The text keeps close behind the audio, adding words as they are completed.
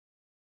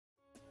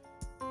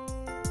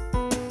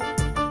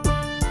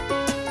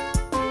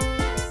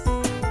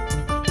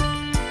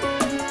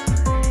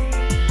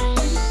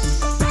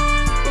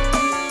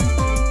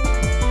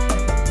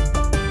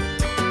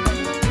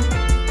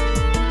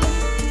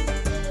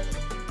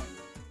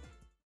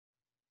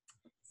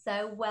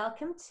So,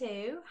 welcome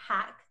to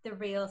Hack the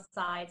Real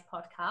Side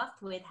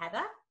podcast with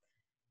Heather,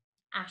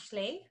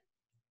 Ashley,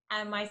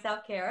 and myself,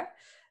 Keira,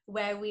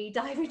 where we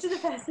dive into the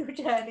personal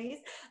journeys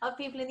of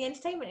people in the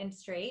entertainment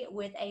industry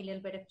with a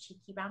little bit of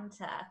cheeky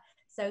banter.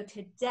 So,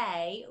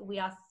 today we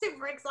are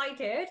super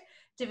excited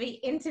to be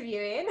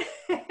interviewing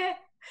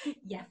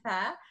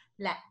Jeppe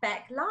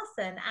Beck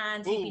Laursen,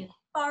 and you've been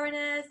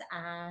Foreigners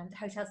and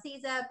Hotel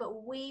Caesar,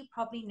 but we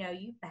probably know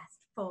you best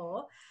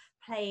for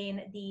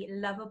playing the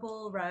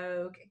lovable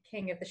rogue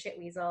king of the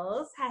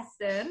shitweasels,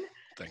 Haesten.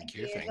 Thank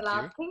you. The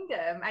Last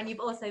Kingdom. And you've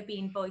also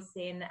been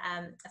voicing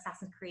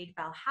Assassin's Creed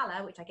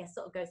Valhalla, which I guess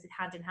sort of goes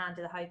hand in hand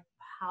to the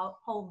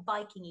whole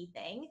Viking-y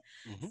thing.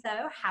 Mm-hmm.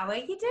 So how are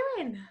you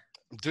doing?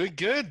 I'm doing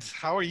good.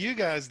 How are you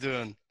guys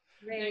doing?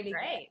 Really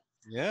great.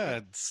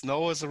 Yeah,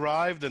 snow has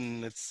arrived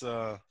and it's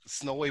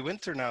snowy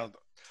winter now.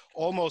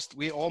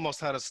 We almost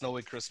had a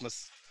snowy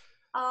Christmas.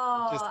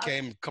 Oh, it just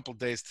came a couple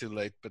days too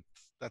late, but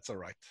that's all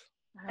right.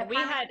 We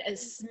had a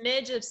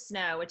smidge of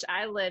snow, which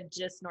I live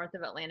just north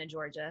of Atlanta,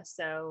 Georgia.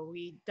 So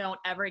we don't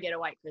ever get a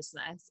white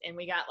Christmas. And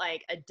we got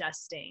like a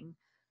dusting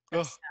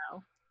of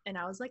snow. And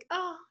I was like,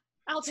 oh,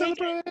 I'll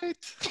celebrate.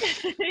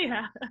 Take it.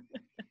 Yeah.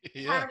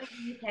 Apparently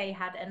the UK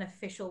had an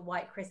official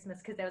white Christmas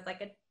because there was like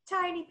a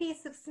tiny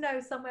piece of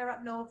snow somewhere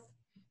up north.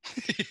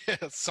 Yeah,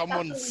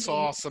 someone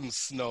saw some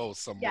snow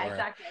somewhere. Yeah,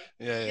 exactly.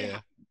 Yeah.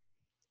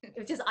 It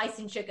was just ice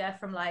and sugar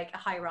from like a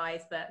high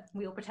rise, but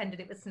we all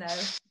pretended it was snow.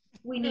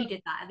 We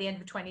needed that at the end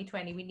of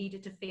 2020. We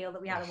needed to feel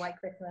that we had a white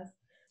Christmas.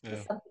 Yeah.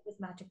 Something was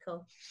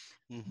magical.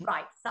 Mm-hmm.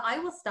 Right. So I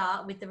will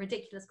start with the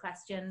ridiculous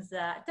questions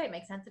that don't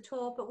make sense at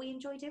all, but we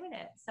enjoy doing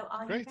it. So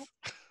are you ready?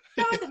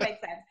 Doesn't make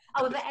sense.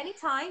 Oh, but at any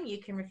time you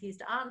can refuse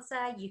to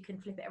answer. You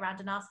can flip it around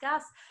and ask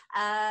us,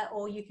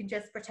 or you can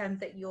just pretend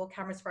that your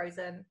camera's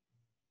frozen,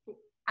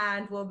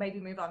 and we'll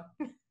maybe move on.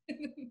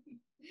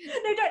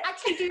 No, don't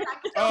actually do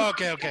that. Oh,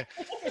 okay.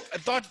 I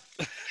thought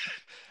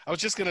I was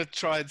just gonna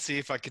try and see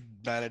if I could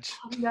manage.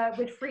 No,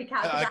 we'd freak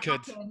out. I could.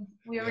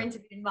 We were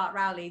interviewing Mark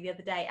Rowley the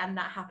other day, and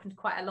that happened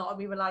quite a lot. And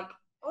we were like,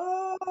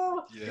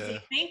 "Oh, yeah." Is he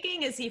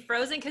thinking? Is he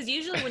frozen? Because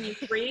usually when you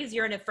freeze,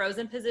 you're in a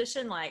frozen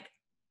position, like.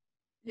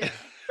 Yeah.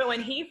 But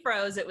when he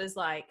froze, it was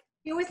like.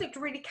 He always looked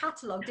really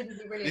catalogued, didn't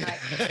he? Really like.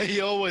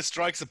 He always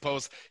strikes a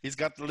pose. He's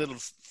got the little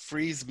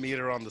freeze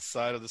meter on the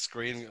side of the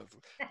screen.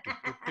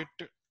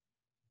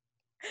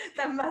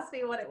 That must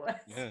be what it was.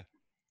 Yeah.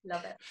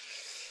 Love it.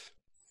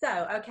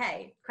 So,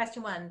 okay,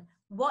 question 1.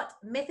 What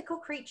mythical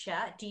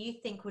creature do you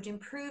think would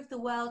improve the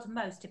world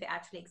most if it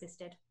actually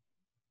existed?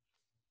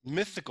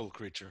 Mythical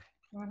creature?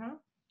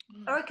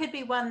 Mm-hmm. Or it could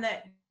be one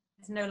that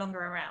is no longer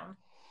around.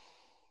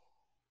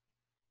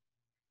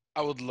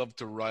 I would love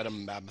to ride a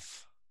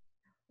mammoth.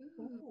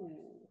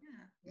 Ooh.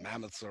 Yeah.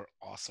 Mammoths are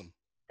awesome.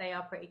 They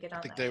are pretty good,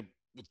 aren't they? I think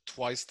they're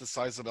twice the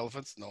size of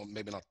elephants. No,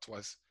 maybe not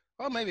twice.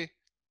 Oh, maybe.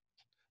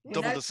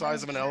 Double the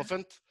size of an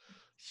elephant.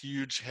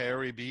 Huge,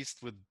 hairy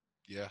beast with,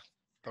 that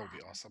would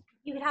be awesome.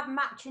 You could have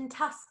matching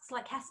tusks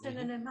like Haesten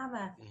and a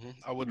mammoth. Mm-hmm.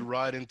 I would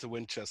ride into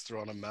Winchester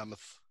on a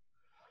mammoth.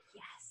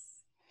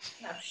 Yes.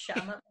 No,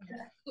 shut up.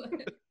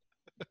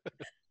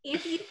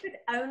 If you could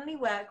only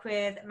work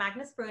with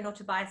Magnus Bruun or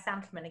Tobias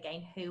Samplman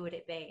again, who would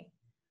it be?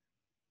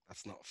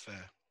 That's not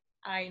fair.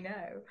 I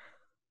know.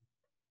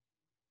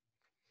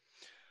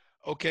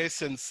 Okay,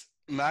 since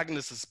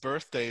Magnus's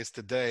birthday is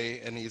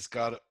today and he's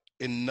got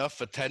enough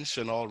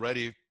attention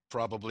already,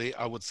 probably,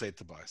 I would say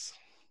Tobias.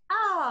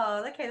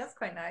 Oh, okay, that's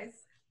quite nice.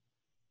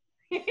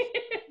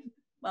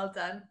 Well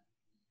done.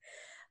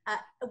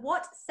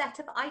 What set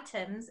of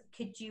items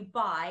could you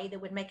buy that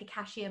would make a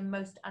cashier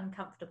most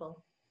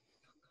uncomfortable?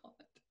 Oh,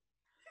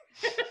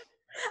 God.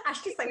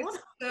 Ashley's like,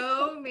 what?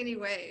 So many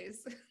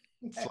ways.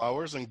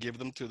 Flowers and give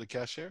them to the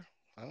cashier?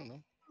 I don't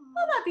know.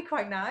 Oh, that'd be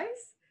quite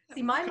nice.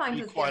 See, my mind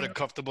was quite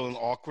uncomfortable and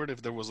awkward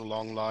if there was a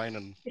long line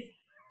and,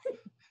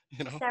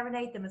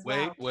 serenade them as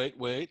well.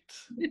 Wait.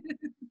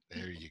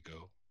 There you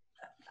go.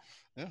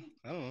 Yeah,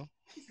 I don't know.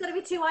 It's got to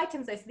be 2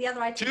 items, though. So the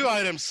other items. 2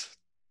 items.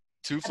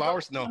 2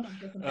 flowers? No.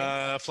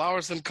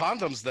 Flowers and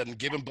condoms, then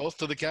give them both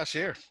to the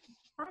cashier.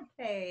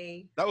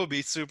 Okay. That would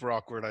be super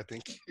awkward, I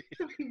think. It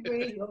would be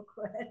really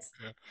awkward.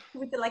 Yeah.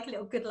 With the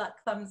little good luck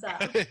thumbs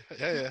up.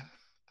 Yeah.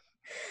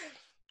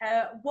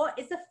 What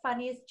is the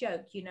funniest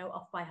joke you know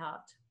off by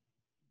heart?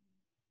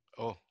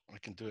 Oh, I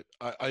can do it.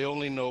 I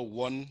only know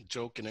one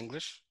joke in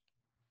English.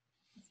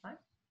 That's fine.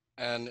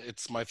 And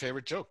it's my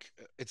favorite joke.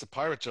 It's a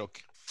pirate joke.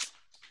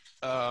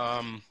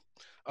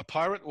 A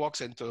pirate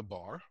walks into a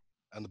bar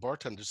and the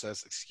bartender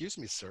says, "Excuse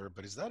me, sir,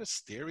 but is that a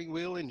steering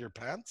wheel in your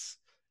pants?"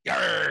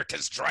 "Yarr,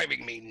 'tis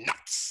driving me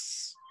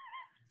nuts."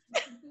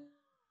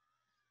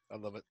 I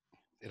love it.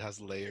 It has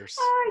layers.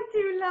 Oh, I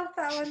do love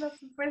that one.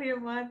 That's a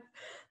brilliant one.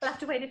 I'll have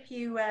to wait a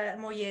few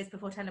more years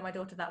before telling my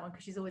daughter that one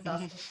because she's always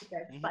asking me to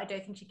go. But I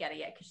don't think she'd get it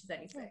yet because she's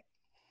only 6.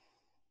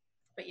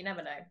 But you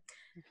never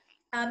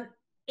know.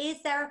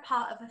 Is there a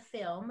part of a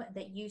film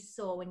that you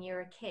saw when you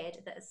were a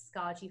kid that has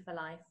scarred you for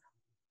life?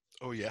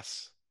 Oh,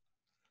 yes.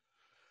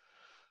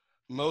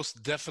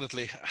 Most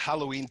definitely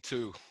Halloween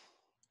 2.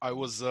 I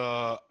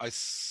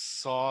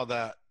saw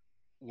that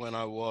when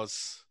I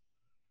was,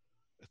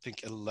 I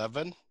think,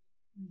 11.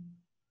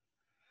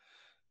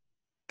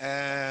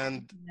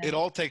 And it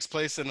all takes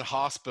place in a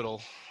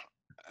hospital,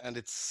 and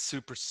it's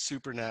super,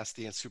 super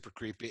nasty and super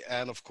creepy.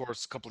 And of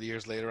course, a couple of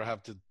years later, I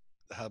have to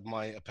have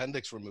my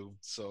appendix removed.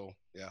 So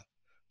yeah,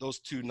 those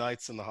 2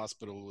 nights in the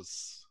hospital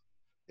was,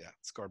 yeah,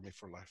 it scarred me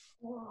for life.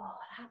 Oh,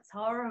 that's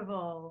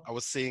horrible. I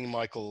was seeing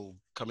Michael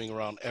coming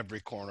around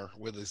every corner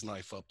with his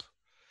knife up.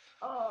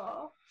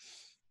 Oh.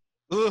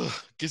 Ugh,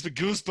 gives me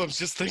goosebumps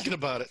just thinking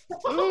about it.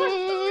 How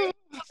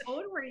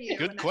old were you?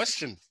 Good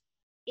question.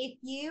 If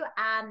you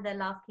and the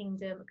Last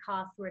Kingdom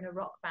cast were in a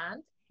rock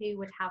band, who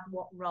would have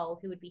what role?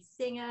 Who would be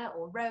singer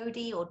or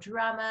roadie or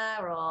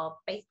drummer or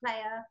bass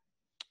player?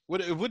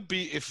 It would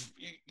be, if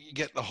you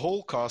get the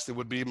whole cast, it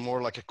would be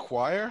more like a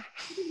choir.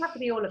 It doesn't have to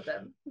be all of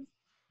them.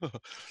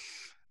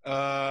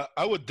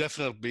 I would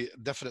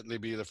definitely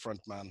be the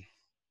front man.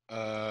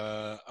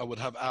 I would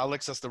have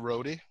Alex as the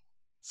roadie,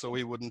 so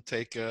he wouldn't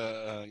take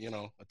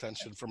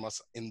attention from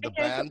us in the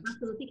band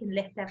He can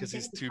lift because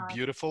he's everything. too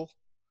beautiful.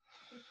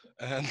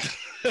 And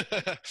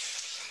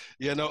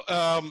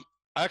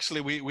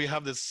actually we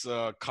have this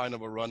kind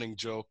of a running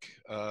joke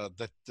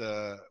that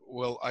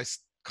I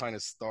kind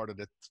of started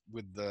it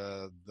with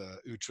the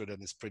Uhtred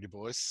and his pretty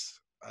boys.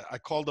 I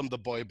call them the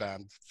boy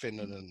band,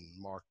 Finnan and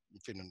Mark,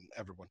 Finnan,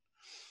 everyone.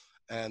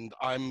 And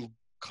I'm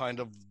kind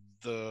of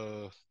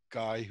the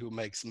guy who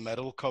makes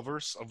metal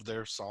covers of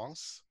their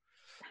songs.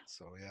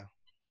 So yeah.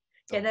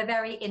 Yeah, they're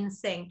very in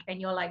sync, and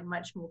you're like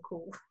much more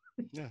cool.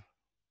 Yeah.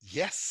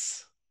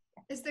 Yes.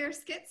 Is there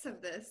skits of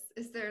this?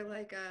 Is there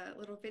like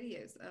little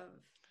videos of?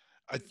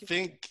 I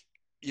think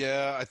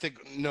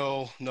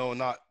no,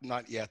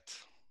 not yet.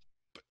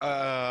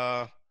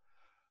 There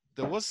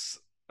was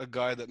a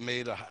guy that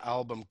made an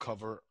album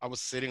cover. I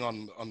was sitting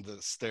on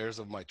the stairs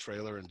of my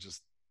trailer and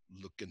just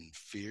looking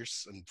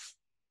fierce and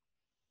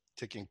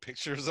taking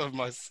pictures of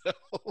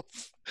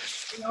myself.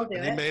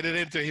 And he made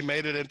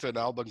it into an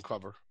album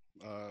cover,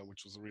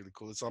 which was really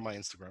cool. It's on my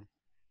Instagram.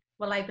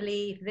 Well, I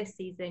believe this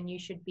season you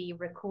should be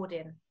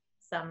recording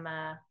some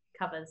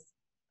covers.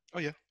 Oh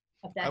yeah,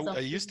 I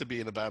used to be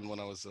in a band when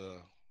I was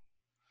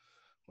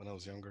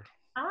younger.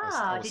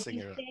 I was Did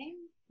singing. you sing?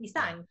 You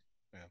sang?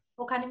 Yeah.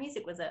 What kind of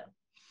music was it?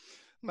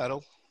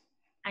 Metal.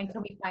 And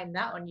can we find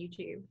that on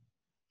YouTube?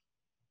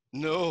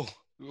 No,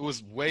 it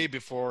was way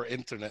before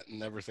internet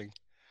and everything.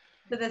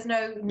 So there's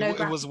no.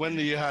 It was when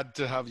you had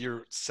to have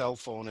your cell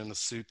phone in a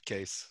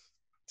suitcase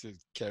to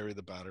carry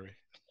the battery.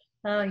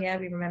 Oh yeah,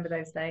 we remember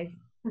those days.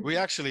 we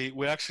actually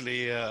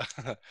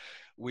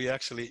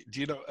do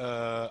you know,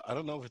 I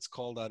don't know if it's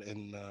called that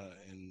in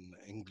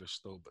English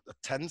though, but a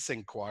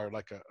tensing choir,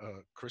 like a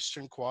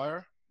Christian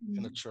choir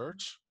in a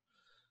church,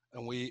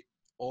 and we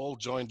all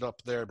joined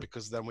up there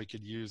because then we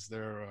could use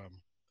their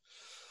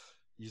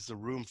use the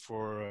room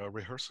for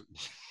rehearsal.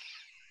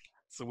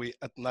 So we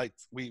at night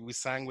we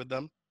sang with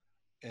them,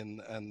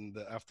 and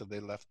after they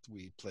left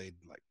we played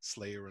like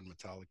Slayer and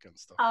Metallica and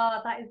stuff.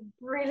 Oh, that is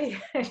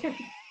brilliant.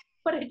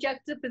 What a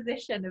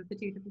juxtaposition of the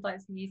two different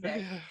types of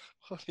music.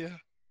 Yeah.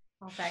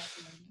 Oh,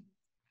 excellent.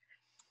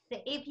 So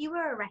if you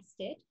were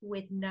arrested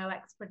with no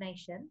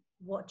explanation,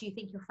 what do you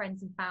think your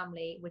friends and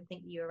family would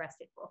think you were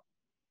arrested for?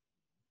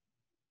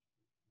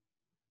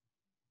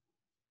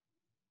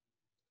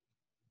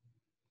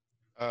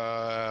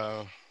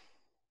 I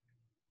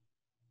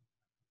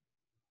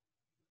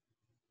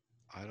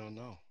don't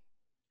know.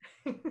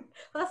 Well,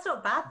 that's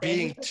not bad then.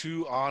 Being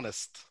too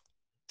honest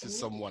to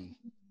someone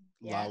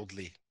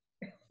loudly.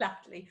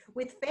 Loudly.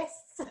 With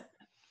fists?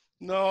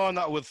 No,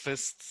 not with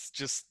fists.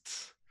 Just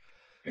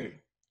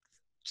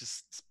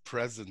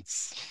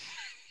presence.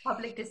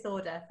 Public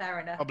disorder. Fair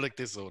enough. Public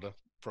disorder,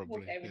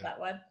 probably. Okay with that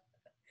one.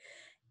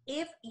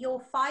 If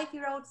your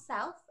 5-year-old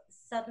self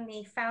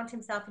suddenly found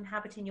himself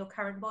inhabiting your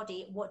current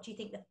body, what do you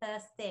think the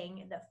first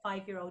thing that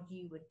 5-year-old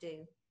you would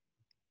do?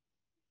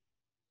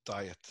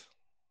 Diet.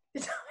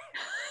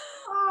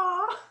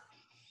 Oh.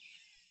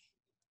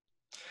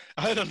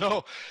 I don't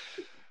know.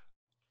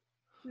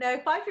 No,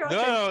 5-year-old.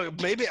 No,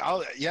 maybe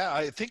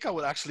I think I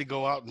would actually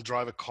go out and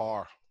drive a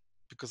car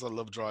because I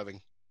love driving.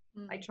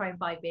 I try and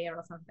buy beer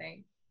or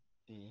something.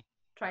 Mm.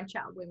 Try and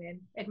chat with women.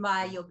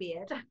 Admire your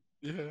beard.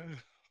 Yeah.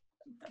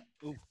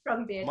 Ooh.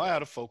 Strong beard. Am I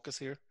out of focus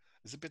here?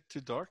 Is it a bit too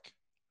dark?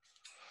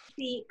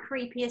 The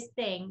creepiest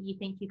thing you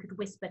think you could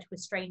whisper to a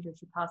stranger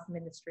as you pass them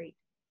in the street?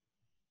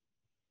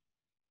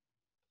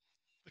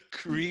 The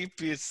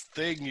creepiest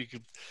thing you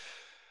could...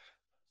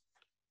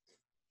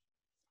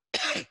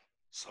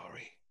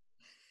 Sorry.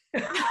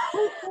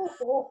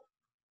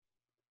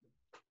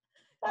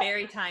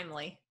 Very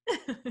timely.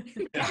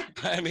 Yeah,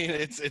 I mean,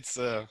 it's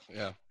yeah,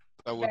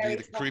 that would Very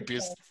be the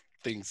creepiest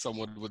thing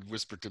someone would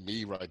whisper to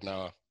me right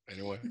now.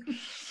 Anyway.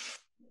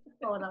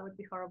 Oh, that would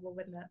be horrible,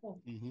 wouldn't it? Oh.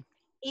 Mm-hmm.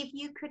 If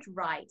you could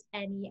write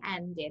any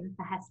ending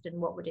for Haesten,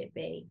 what would it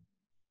be?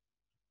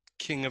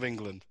 King of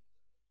England.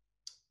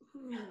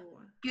 Ooh.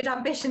 Good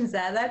ambitions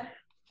there, then.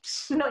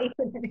 Not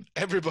even.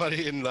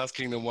 Everybody in Last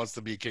Kingdom wants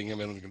to be king of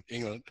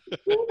England.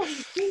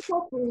 It seems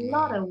like a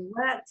lot of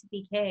work to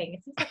be king.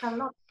 It seems like a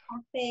lot of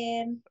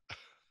tapping.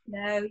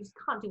 No, you just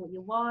can't do what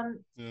you want.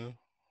 Yeah,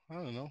 I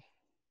don't know.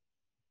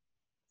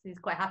 So he's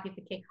quite happy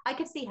for King. I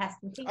could see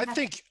Haesten. I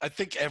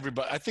think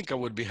everybody. I think I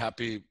would be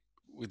happy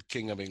with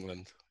King of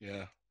England.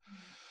 Yeah,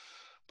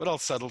 but I'll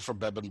settle for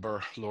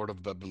Bebbanburg, Lord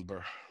of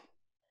Bebbanburg.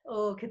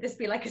 Oh, could this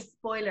be like a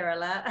spoiler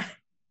alert?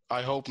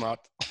 I hope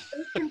not.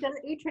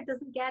 Uhtred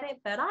doesn't get it,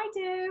 but I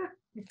do.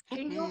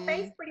 In your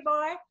face, pretty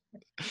boy.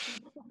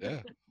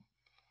 Yeah.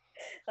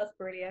 That's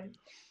brilliant.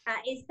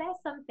 Is there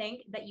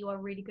something that you are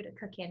really good at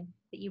cooking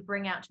that you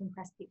bring out to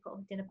impress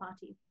people, dinner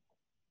parties?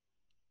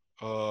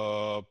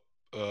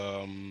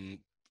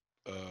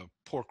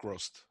 Pork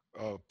roast,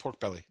 pork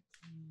belly.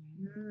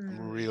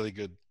 I'm really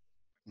good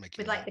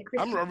making With like that. the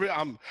crispy.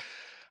 I'm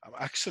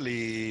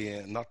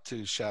actually not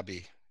too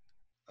shabby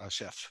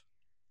chef,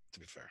 to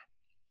be fair.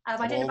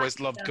 I've always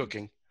loved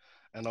cooking,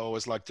 and I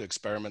always like to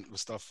experiment with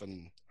stuff.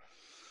 And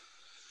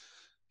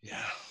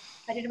yeah,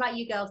 I don't know about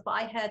you girls, but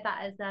I heard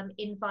that as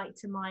invite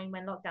to mine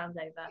when lockdown's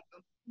over.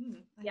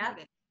 Yeah,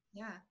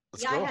 yeah.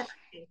 Let's go. I heard that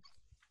too.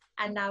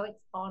 And now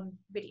it's on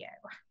video.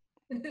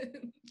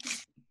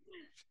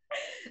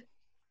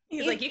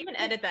 He's like, you can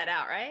edit that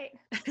out, right?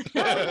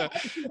 No,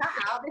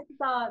 this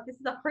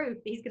is our proof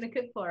that he's going to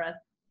cook for us.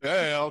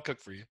 Yeah, I'll cook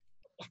for you,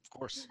 of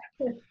course.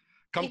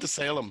 Come to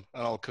Salem,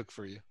 and I'll cook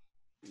for you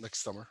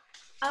next summer.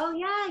 Oh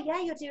yeah,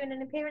 you're doing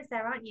an appearance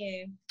there, aren't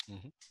you?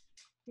 Mm-hmm.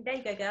 There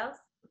you go, girls.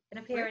 An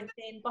appearance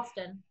in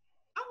Boston.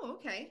 Oh,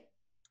 okay.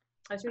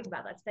 I was reading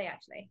about that today,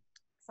 actually.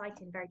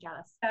 Exciting, very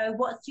jealous. So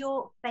what's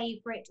your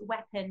favourite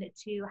weapon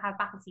to have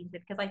battle scenes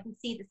with? Because I can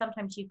see that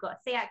sometimes you've got a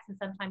sea axe and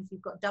sometimes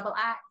you've got double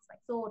axe, like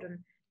sword and...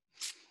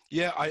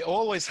 Yeah, I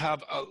always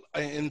have,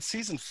 in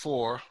season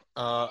 4,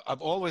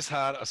 I've always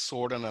had a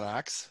sword and an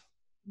axe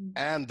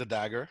and the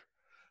dagger,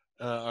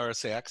 or a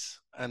sea axe.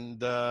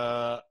 And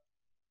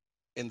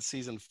in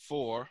season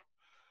 4,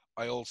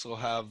 I also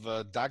have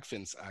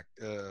Dagfinn's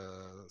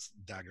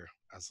dagger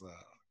as a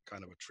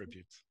kind of a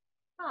tribute.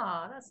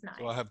 Oh, that's nice.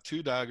 So I have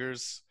 2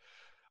 daggers.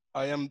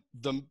 I am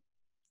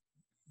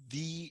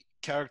the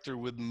character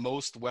with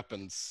most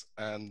weapons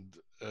and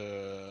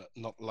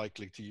not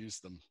likely to use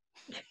them.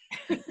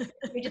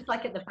 You're just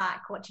like at the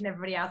back watching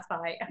everybody else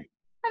fight.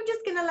 I'm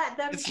just going to let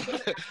them...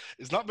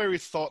 It's not very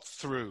thought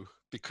through,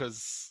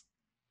 because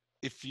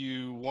if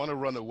you want to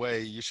run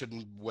away, you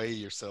shouldn't weigh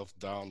yourself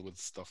down with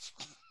stuff.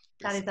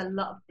 That is a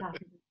lot of stuff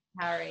to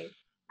carry.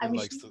 I'm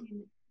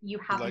assuming you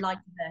have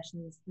lighter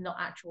versions, not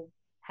actual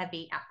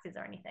heavy axes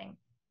or anything.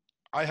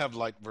 I have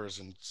light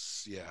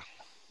versions, yeah.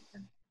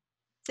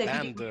 So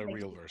and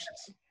real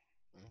versions.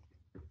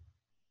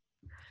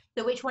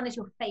 So which one is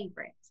your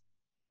favorite?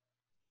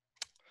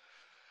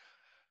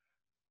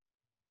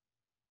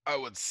 I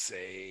would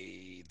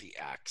say the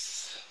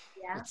axe.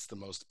 Yeah. It's the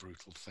most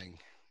brutal thing.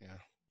 Yeah.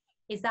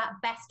 Is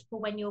that best for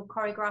when you're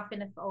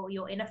choreographing or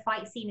you're in a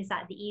fight scene? Is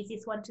that the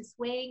easiest one to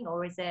swing,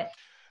 or is it?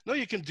 No,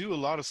 you can do a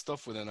lot of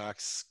stuff with an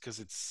axe because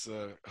it's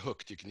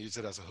hooked. You can use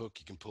it as a hook.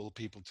 You can pull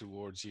people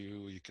towards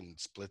you. You can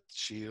split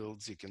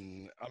shields.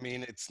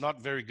 It's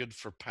not very good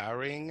for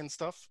parrying and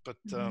stuff, but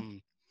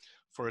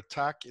for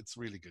attack, it's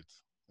really good.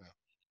 Yeah.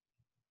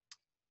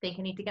 Think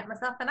I need to get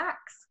myself an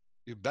axe.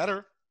 You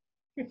better.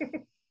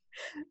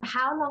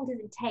 How long does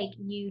it take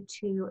you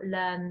to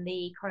learn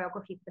the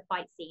choreography for the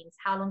fight scenes?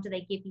 How long do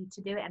they give you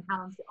to do it, and how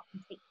long does it often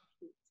take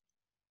you to shoot?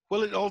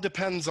 Well, it all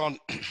depends on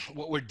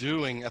what we're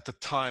doing at the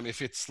time.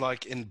 If it's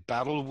like in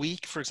battle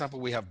week, for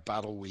example, we have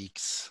battle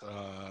weeks,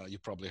 you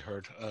probably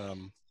heard.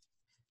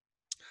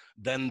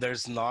 Then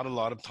there's not a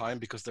lot of time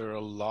because there are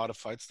a lot of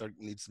fights that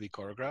needs to be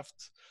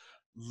choreographed.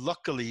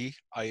 Luckily,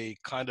 I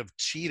kind of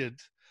cheated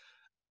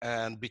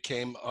and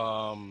became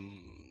a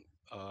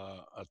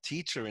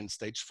teacher in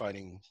stage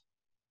fighting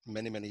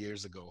many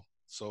years ago.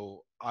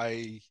 So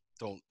I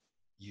don't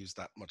use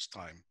that much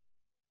time,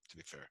 to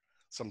be fair.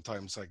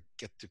 Sometimes I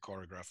get to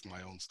choreograph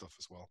my own stuff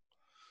as well.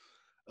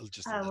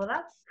 Well,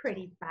 that's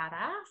pretty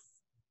badass.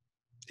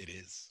 It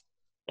is.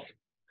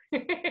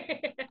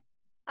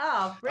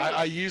 Oh,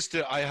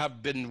 brilliant. I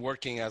have been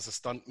working as a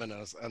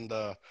stuntman and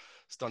a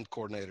stunt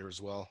coordinator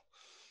as well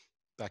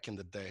back in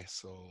the day.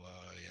 So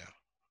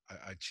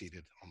I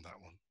cheated on that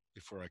one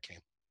before I came.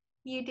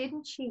 You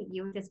didn't cheat.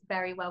 You were just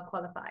very well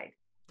qualified.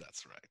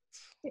 That's right.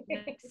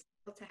 Nice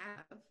to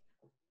have.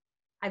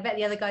 I bet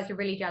the other guys were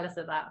really jealous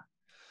of that.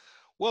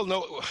 Well,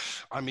 no,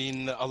 I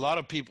mean, a lot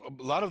of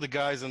the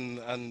guys and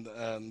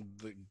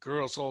the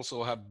girls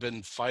also have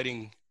been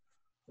fighting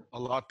a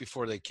lot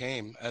before they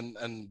came.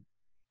 And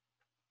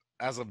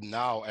as of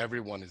now,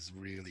 everyone is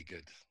really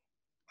good.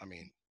 I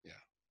mean, yeah.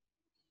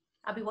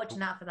 I'll be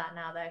watching out for that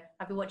now, though.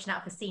 I'll be watching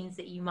out for scenes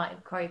that you might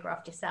have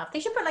choreographed yourself. They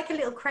should put like a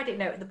little credit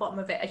note at the bottom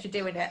of it as you're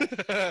doing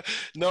it.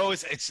 No,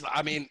 it's.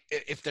 I mean,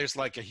 if there's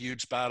like a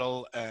huge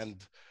battle,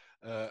 and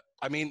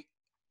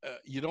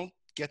you don't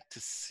get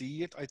to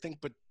see it, I think.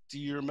 But do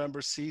you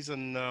remember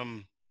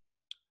season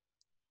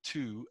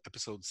 2,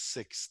 episode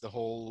 6, the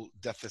whole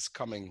 "Death is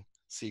Coming"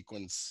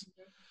 sequence?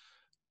 Mm-hmm.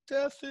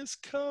 Death is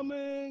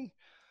coming.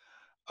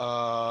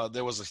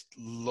 There was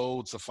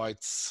loads of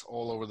fights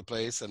all over the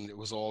place, and it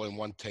was all in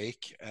one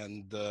take.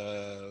 And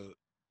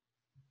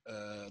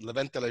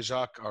Levente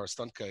Lejac, our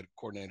stunt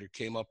coordinator,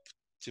 came up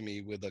to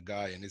me with a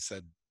guy and he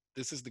said,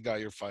 "This is the guy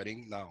you're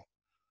fighting now.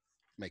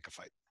 Make a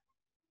fight."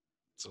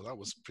 So that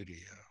was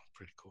pretty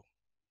cool.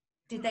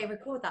 Did they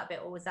record that bit,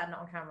 or was that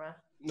not on camera?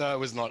 No, it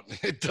was not.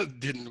 It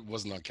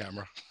wasn't on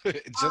camera.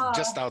 It Oh.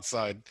 just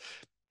outside.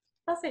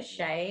 That's a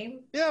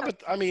shame. Yeah,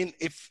 but I mean,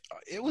 if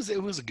it was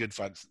a good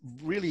fight.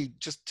 Really,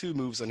 just 2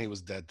 moves and he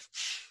was dead.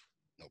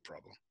 No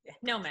problem.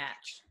 No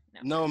match.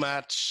 No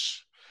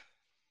match.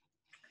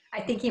 I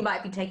think he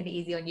might be taking it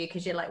easy on you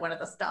because you're like one of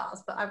the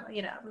stars, but I'm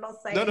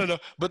not saying. No.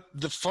 But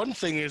the fun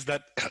thing is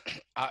that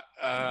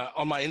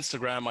on my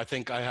Instagram, I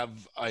think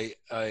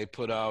I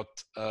put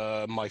out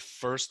my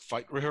first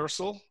fight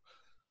rehearsal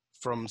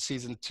from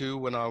season 2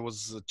 when I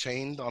was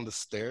chained on the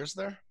stairs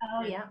there.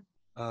 Oh yeah.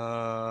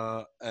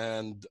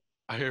 And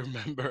I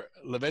remember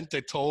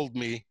Levente told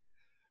me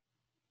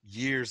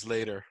years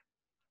later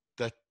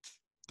that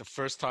the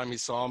first time he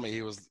saw me,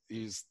 he was,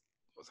 "Is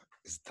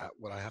that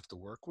what I have to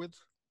work with?"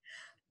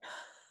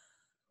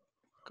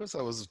 Because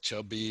I was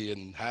chubby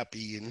and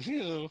happy,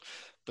 and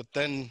but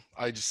then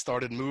I just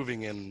started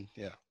moving, and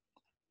yeah.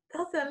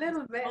 That's a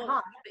little bit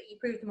harsh, but you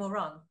proved them all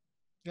wrong.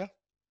 Yeah,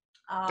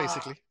 Oh,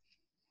 basically.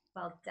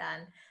 well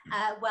done.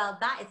 Well,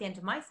 that is the end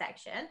of my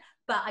section,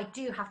 but I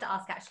do have to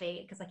ask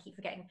actually, because I keep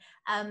forgetting.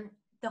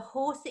 The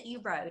horse that you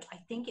rode, I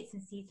think it's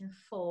in season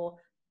 4.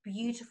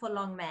 Beautiful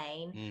long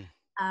mane,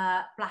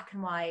 black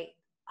and white.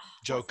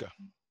 Joker.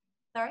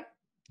 Sorry?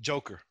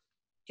 Joker,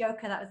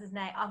 that was his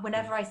name.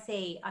 Whenever I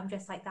see, I'm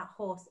just like, that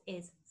horse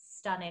is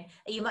stunning.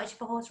 Are you much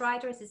of a horse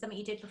rider? Is it something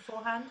you did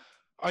beforehand?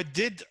 I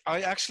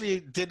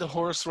actually did the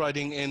horse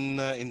riding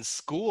in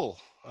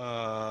school,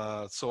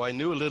 so I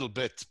knew a little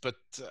bit. But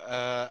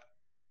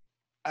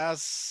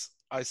as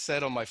I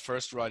said on my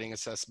first riding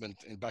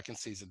assessment back in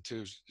season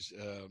 2,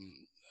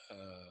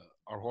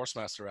 our horse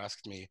master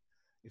asked me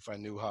if I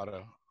knew how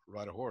to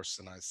ride a horse,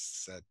 and I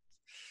said,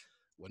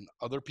 "When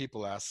other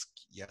people ask,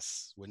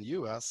 yes. When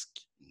you ask,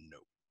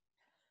 no."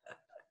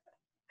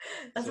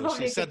 So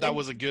she said that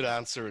was a good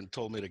answer and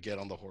told me to get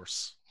on the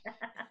horse.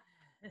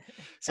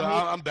 So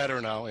I'm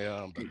better now.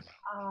 Yeah, I'm better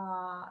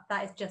now.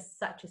 That is just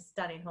such a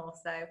stunning horse,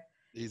 though.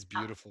 He's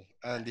beautiful,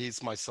 and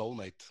he's my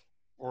soulmate.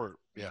 Or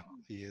yeah,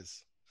 he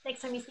is.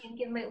 Next time you see him,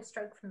 give him a little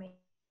stroke for me.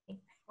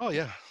 Oh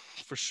yeah,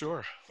 for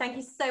sure. Thank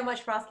you so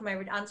much for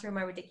answering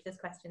my ridiculous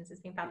questions.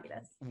 It's been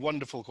fabulous.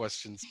 Wonderful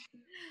questions.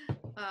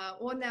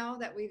 Well, now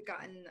that we've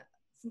gotten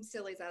some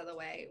sillies out of the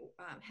way,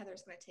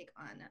 Heather's going to take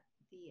on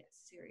the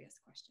serious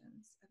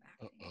questions of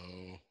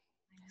acting.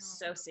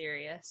 So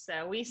serious.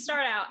 So we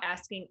start out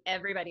asking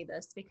everybody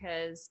this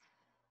because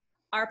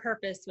our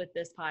purpose with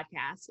this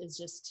podcast is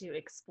just to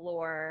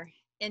explore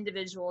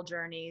individual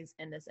journeys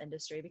in this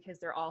industry because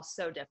they're all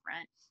so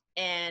different.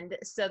 And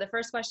so the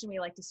first question we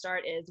like to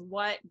start is,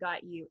 what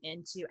got you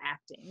into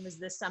acting? Was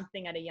this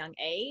something at a young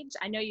age?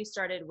 I know you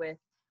started with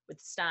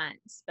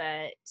stunts,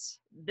 but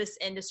this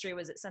industry,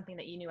 was it something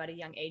that you knew at a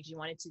young age you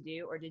wanted to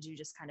do, or did you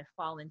just kind of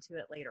fall into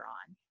it later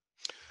on?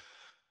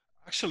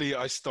 Actually,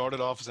 I started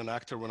off as an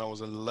actor when I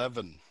was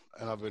 11,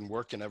 and I've been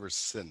working ever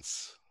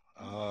since.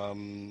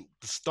 The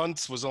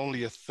stunts was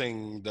only a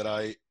thing that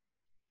I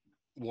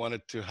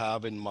wanted to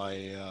have in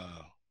my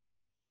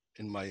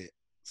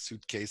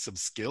suitcase of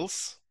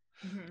skills.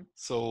 Mm-hmm.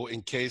 So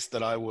in case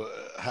that I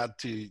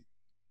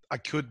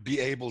could be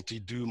able to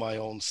do my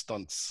own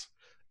stunts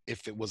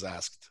if it was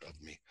asked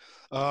of me.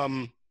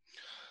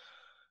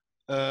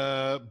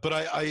 But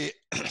I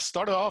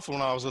started off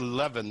when I was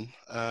 11.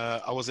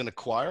 I was in a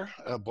choir,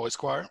 a boys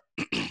choir,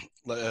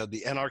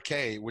 the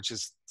NRK, which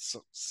is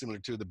similar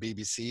to the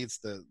BBC. It's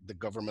the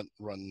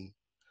government-run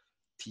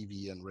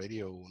TV and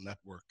radio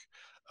network.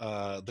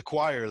 The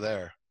choir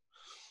there.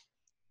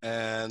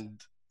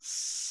 And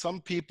some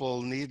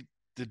people needed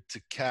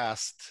to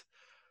cast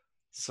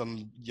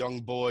some young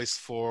boys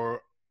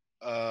for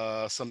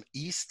some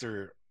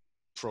Easter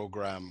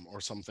program or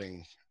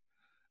something,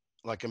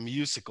 like a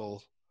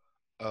musical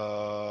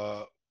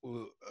about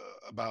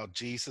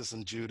Jesus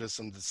and Judas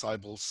and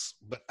disciples,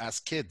 but as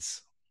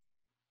kids.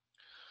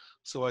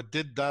 So I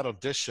did that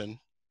audition,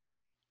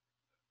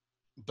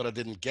 but I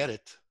didn't get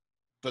it.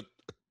 But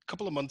a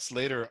couple of months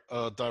later,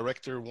 a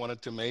director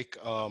wanted to make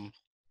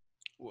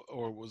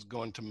or was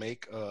going to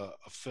make a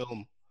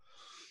film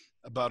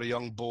about a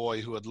young boy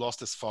who had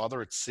lost his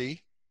father at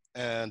sea,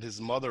 and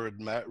his mother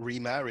had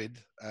remarried,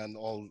 and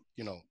all,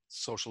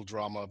 social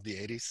drama of the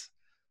 80s,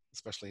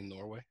 especially in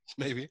Norway,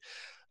 maybe.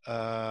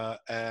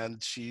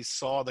 And she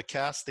saw the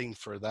casting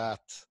for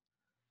that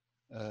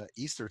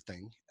Easter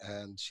thing,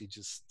 and she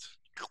just,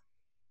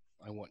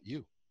 "I want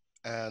you."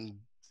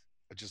 And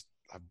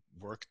I've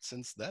worked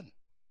since then.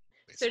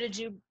 Basically.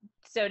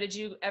 So did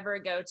you ever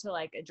go to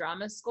like a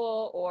drama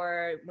school,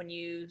 or when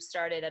you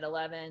started at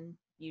 11,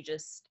 you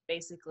just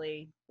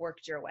basically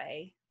worked your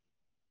way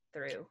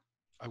through?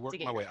 I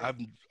worked my way.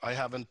 I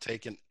haven't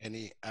taken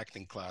any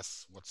acting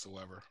class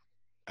whatsoever,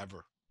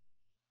 ever.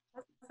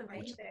 That's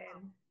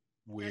amazing.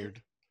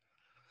 Weird.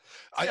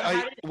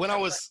 So when I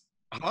was,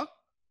 huh?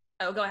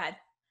 Oh, go ahead.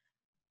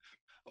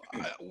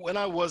 When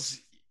I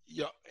was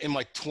yeah, in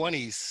my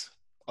 20s,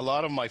 a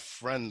lot of my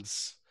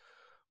friends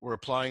were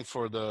applying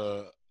for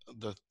the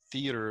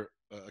theater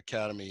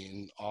academy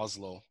in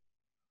Oslo,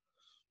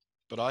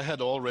 but I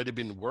had already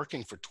been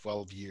working for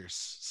 12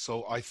 years.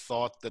 So I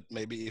thought that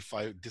maybe if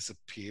I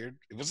disappeared,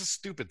 it was a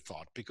stupid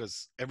thought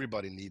because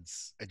everybody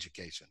needs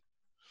education.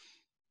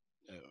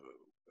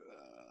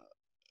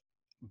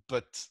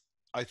 But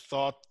I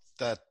thought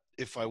that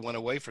if I went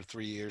away for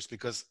 3 years,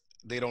 because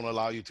they don't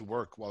allow you to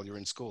work while you're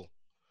in school,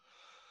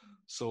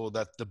 so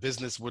that the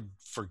business would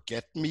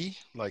forget me,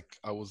 like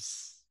I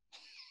was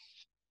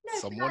No, so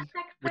someone,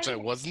 that's which I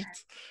crazy. wasn't.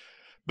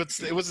 But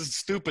it was a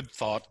stupid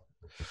thought.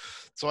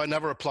 So I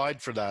never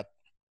applied for that.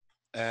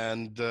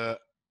 And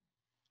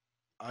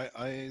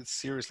I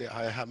seriously,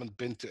 I haven't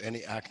been to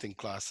any acting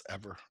class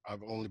ever.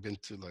 I've only been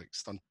to like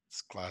stunt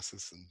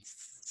classes and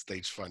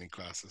stage fighting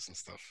classes and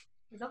stuff.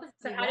 It's obviously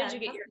So how did you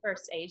get work. your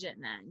first agent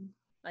then?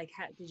 Like,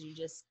 how did you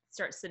just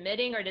start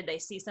submitting, or did they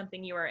see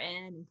something you were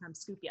in and come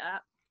scoop you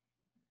up?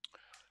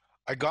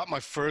 I got my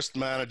first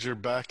manager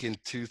back in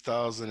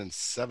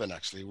 2007,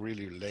 actually,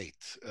 really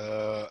late.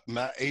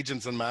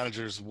 Agents and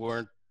managers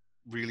weren't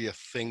really a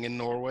thing in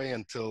Norway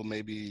until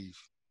maybe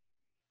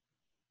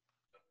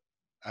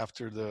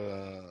after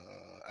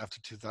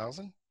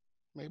 2000,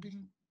 maybe.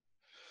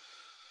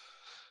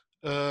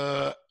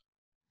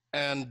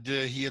 And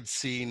he had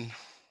seen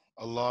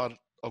a lot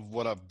of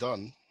what I've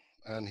done,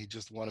 and he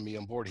just wanted me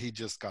on board. He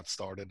just got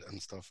started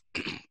and stuff.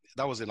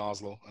 That was in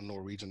Oslo, a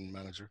Norwegian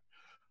manager.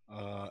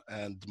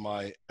 And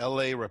my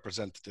LA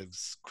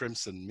representatives,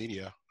 Crimson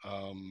Media,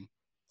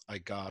 I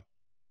got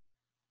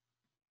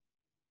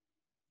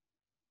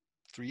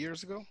 3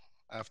 years ago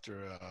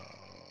after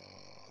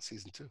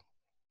season 2. Wow,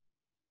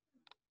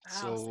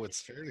 So it's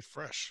fairly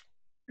fresh.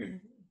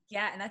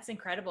 Yeah, and that's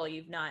incredible.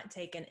 You've not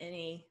taken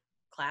any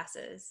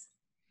classes.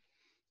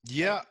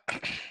 Yeah,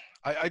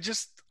 I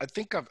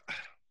think I've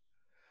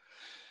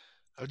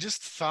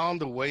just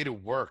found a way to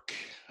work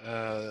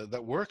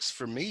that works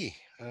for me.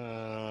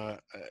 It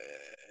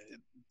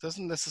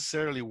doesn't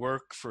necessarily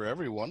work for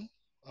everyone.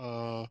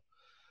 And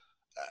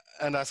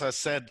as I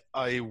said,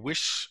 I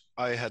wish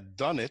I had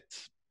done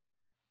it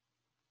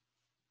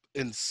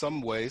in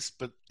some ways,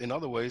 but in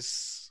other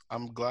ways,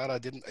 I'm glad I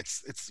didn't.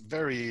 It's a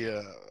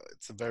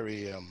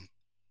very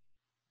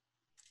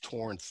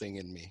torn thing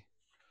in me,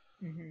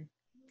 Mm-hmm.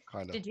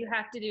 kind of. Did you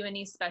have to do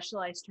any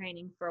specialized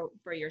training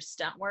for your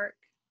stunt work?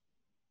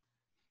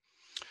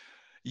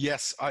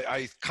 Yes,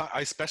 I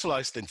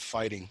specialized in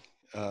fighting.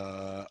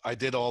 I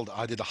did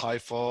the high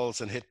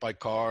falls and hit by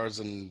cars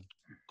and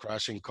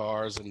crashing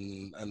cars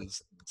and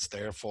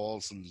stair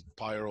falls and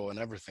pyro and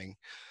everything.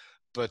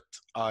 But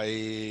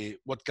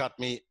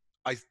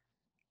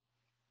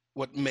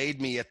what made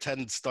me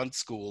attend stunt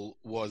school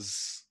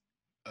was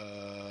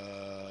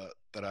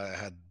that I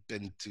had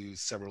been to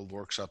several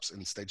workshops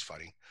in stage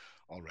fighting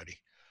already.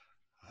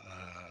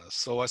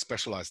 So I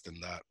specialized in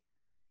that.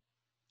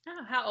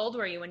 Oh, how old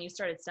were you when you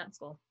started stunt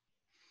school?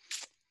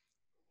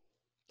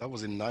 That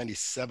was in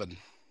 97.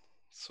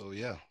 So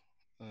yeah,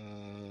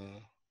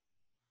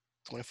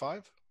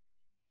 25.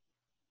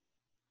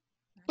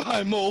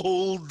 I'm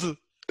old.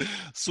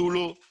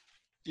 Solo,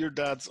 your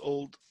dad's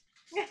old.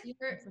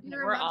 You're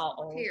We're amongst all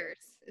your old. peers.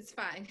 It's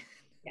fine.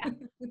 Yeah.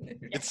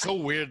 It's so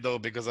weird though,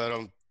 because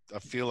I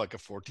feel like a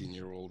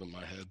 14-year-old in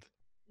my head.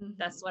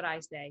 That's what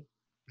I say.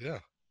 Yeah,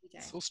 Okay.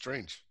 so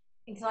strange.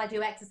 Until I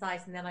do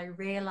exercise and then I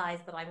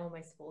realise that I'm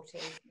almost 40.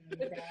 And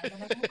then I go,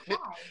 why?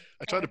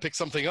 I tried to pick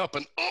something up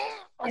and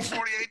I'm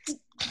 48.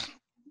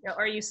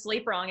 Or you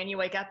sleep wrong and you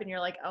wake up and you're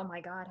like, oh my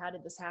God, how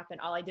did this happen?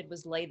 All I did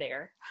was lay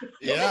there.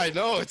 Yeah, I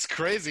know, it's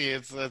crazy.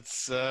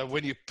 It's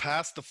when you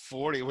pass the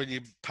 40, when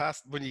you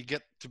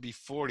get to be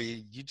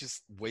 40, you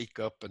just wake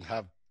up and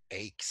have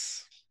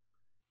aches.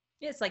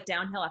 It's like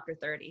downhill after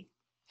 30.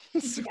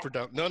 Super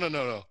down. No.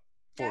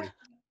 40. Yeah,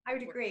 I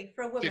would agree.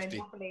 For a woman,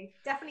 50.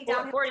 definitely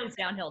down. 40 is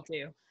downhill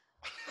too.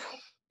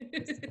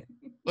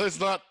 Well, it's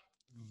not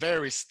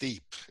very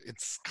steep.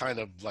 It's kind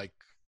of like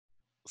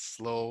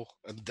slow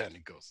and then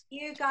it goes.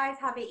 You guys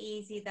have it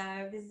easy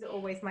though. This is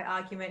always my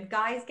argument.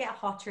 Guys get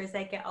hotter as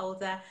they get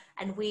older,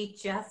 and we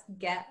just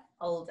get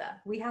older.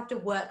 We have to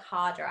work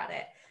harder at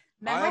it.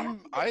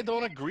 I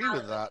don't agree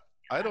with that.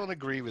 I don't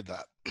agree with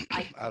that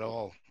at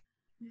all.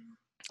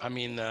 I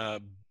mean,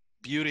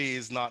 beauty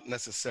is not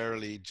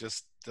necessarily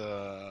just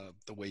the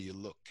way you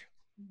look,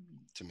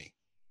 to me.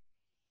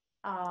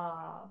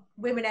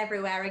 Women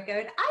everywhere are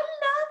going, I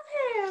love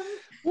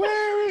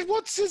him.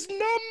 What's his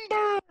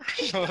number?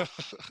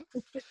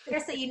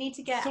 Seriously, you need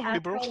to get Sorry,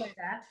 bro. Solo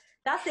there.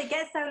 That's it.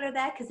 Get Solo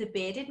there, because a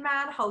bearded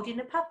man holding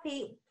a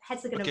puppy,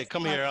 heads are going to. Okay,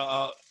 come here.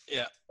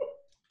 Yeah.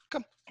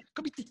 Come here.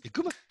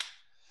 Come on.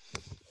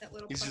 That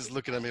little He's puppy. just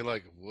looking at me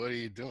like, what are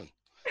you doing?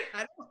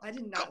 I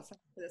did not sign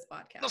up for this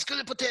podcast. Let's go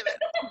to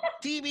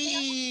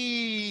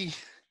TV.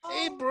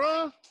 Hey,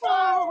 bro.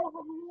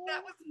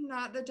 That was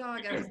not the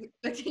dog I was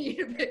expecting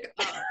you to pick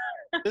up.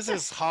 This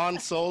is Han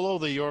Solo,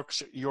 the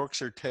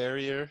Yorkshire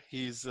Terrier.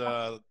 He's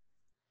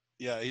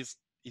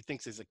he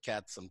thinks he's a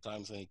cat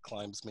sometimes, and he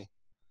climbs me.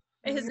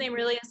 His name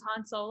really is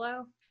Han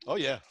Solo? Oh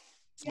yeah,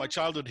 it's my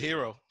childhood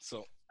hero.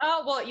 So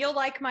Oh, well, you'll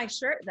like my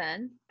shirt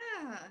then.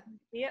 Yeah.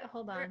 See it?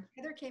 Hold on.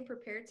 Heather came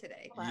prepared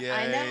today.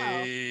 I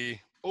know. yay!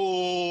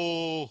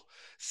 Oh,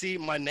 see,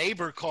 my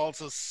neighbor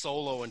calls us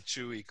Solo and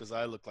Chewie because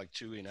I look like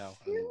Chewie now.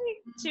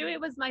 Chewie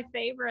was my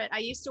favorite. I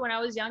used to, when I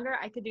was younger,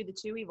 I could do the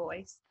Chewie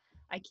voice.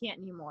 I can't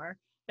anymore,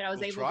 but I was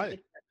Well, able try to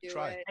it. get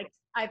Try.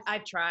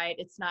 I've tried.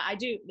 It's not. I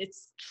do.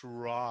 It's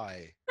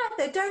Try.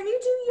 Heather, don't you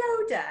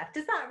do Yoda?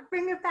 Does that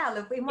ring a bell?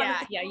 Of in one of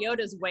yeah. the-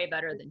 Yoda's way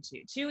better than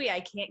Chewie. Chewie, I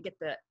can't get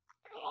the.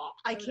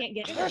 I can't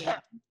get it.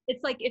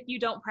 It's like if you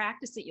don't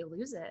practice it, you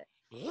lose it.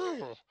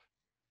 Ugh.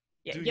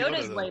 Yeah, Do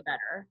Yoda's Yoda, way then.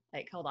 better.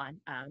 Like, hold on.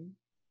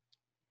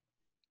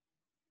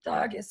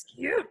 Dog is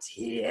cute.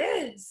 He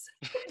is.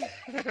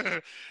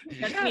 That's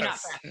me not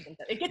practicing.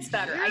 It gets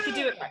better. I could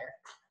do it better.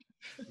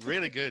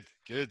 Really good.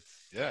 Good.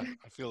 Yeah,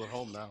 I feel at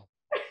home now.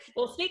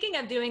 Well, speaking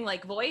of doing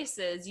like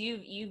voices,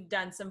 you've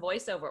done some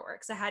voiceover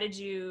work. So how did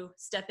you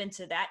step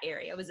into that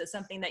area? Was it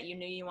something that you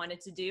knew you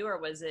wanted to do, or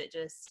was it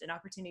just an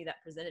opportunity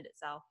that presented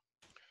itself?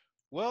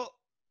 Well,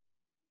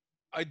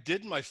 I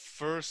did my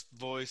first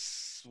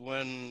voice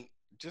when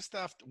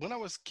I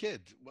was a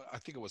kid. I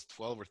think it was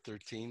 12 or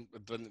 13.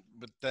 But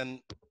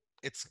then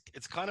it's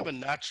kind of a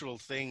natural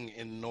thing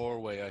in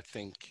Norway. I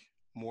think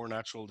more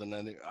natural than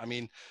any. I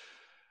mean,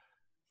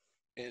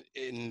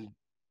 in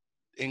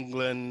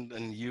England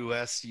and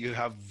US, you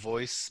have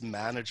voice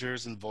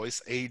managers and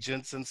voice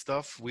agents and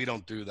stuff. We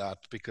don't do that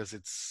because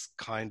it's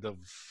kind of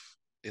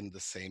in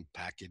the same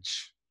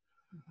package.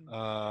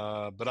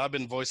 But I've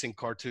been voicing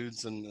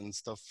cartoons and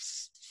stuff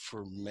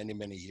for many,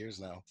 many years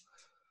now.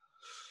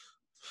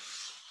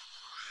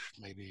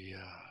 Maybe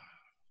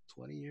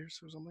 20 years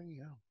or something.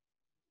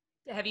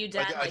 Yeah. Have you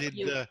done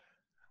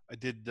I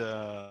did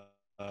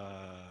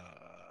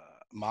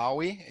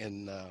Maui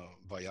in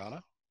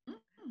Vaiana,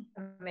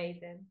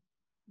 Amazing.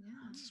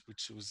 Yeah.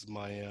 which was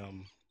my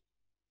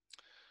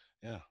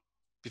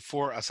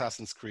before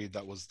Assassin's Creed.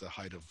 That was the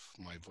height of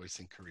my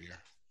voicing career.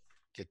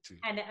 Get to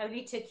And it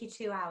only took you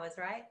 2 hours,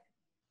 right?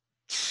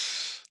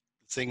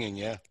 singing.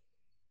 Yeah.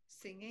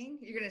 Singing?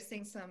 You're gonna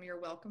sing some "You're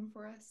Welcome"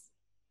 for us?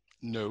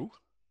 No.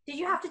 Did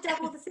you have to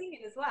double the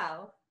singing as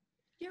well?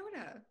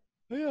 Yoda.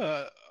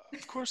 Yeah,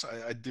 of course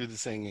I do the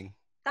singing.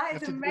 That I is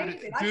have to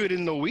amazing. do it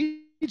in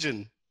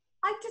Norwegian.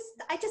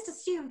 I just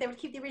assumed they would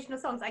keep the original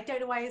songs. I don't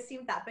know why I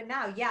assumed that, but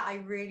now, yeah, I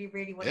really,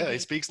 really want to. Yeah, he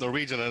speaks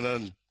Norwegian and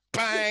then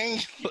bang,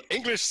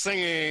 English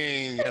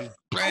singing and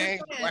bang.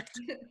 Whack.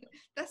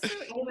 That's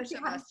so English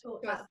of us to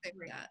say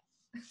that.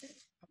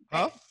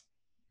 Huh?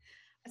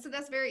 So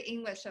that's very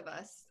English of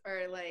us,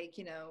 or like,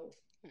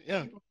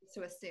 Yeah.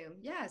 to assume.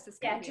 Yes, it's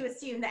Yeah, gonna to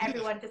assume that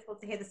everyone just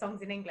wants to hear the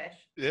songs in English.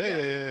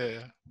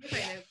 Yeah.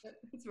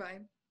 It's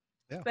fine.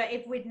 But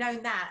if we'd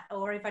known that,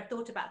 or if I'd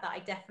thought about that, I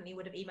definitely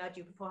would have emailed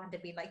you beforehand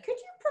and been like, could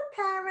you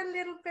prepare a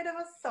little bit of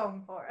a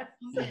song for us?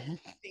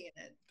 Seeing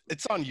it.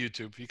 It's on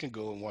YouTube. You can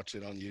go and watch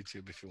it on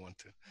YouTube if you want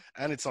to.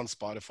 And it's on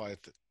Spotify.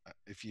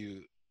 If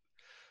you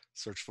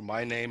search for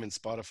my name in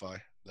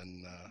Spotify,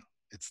 then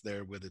it's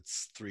there with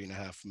its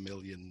 3.5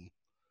 million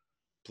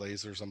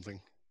plays or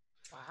something.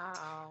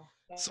 Wow.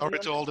 Sorry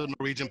to all the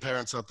Norwegian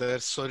parents out there.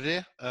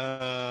 Sorry.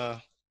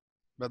 Men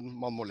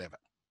man må leve.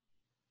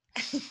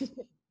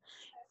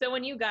 So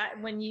when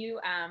you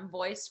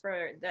voiced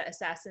for the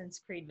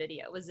Assassin's Creed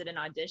video, was it an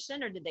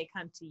audition or did they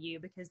come to you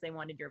because they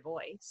wanted your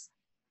voice?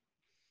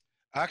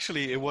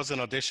 Actually, it was an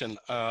audition.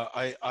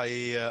 I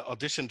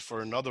auditioned for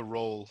another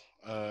role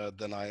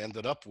than I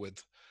ended up with.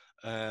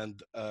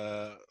 And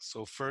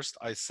so first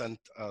I sent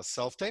a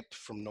self-tape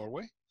from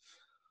Norway.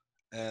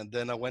 And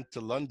then I went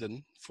to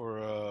London for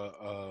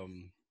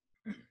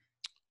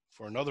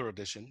another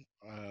audition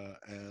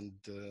and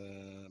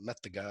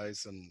met the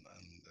guys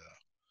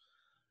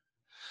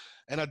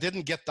and I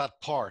didn't get that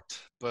part,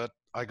 but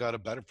I got a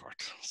better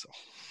part. So,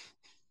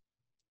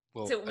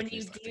 well, so when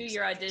you do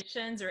your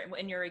auditions or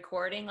when you're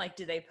recording, like,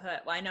 do they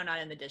put? Well, I know not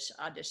in the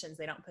auditions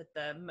they don't put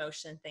the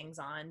motion things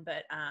on,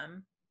 but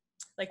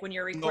like when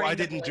you're recording. No, I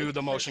didn't do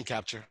the motion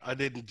capture. I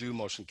didn't do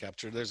motion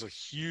capture. There's a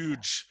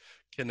huge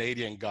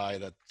Canadian guy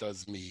that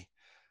does me,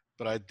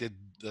 but I did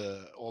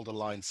all the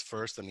lines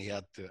first, and he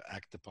had to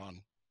act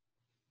upon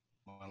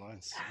my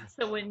lines.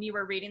 So when you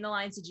were reading the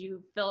lines, did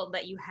you feel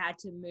that you had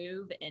to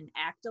move and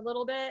act a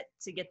little bit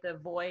to get the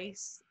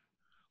voice?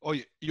 Oh,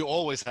 you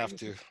always have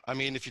to. I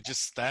mean, if you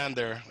just stand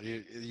there,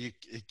 you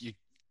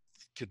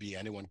could be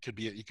anyone.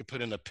 You could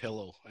put in a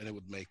pillow, and it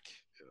would make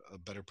a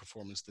better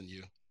performance than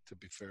you. To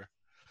be fair,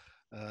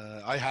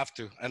 I have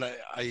to, and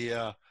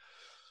I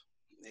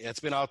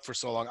it's been out for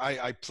so long.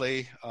 I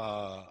play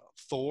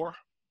Thor,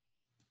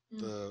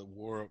 the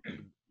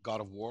God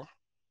of War,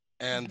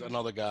 and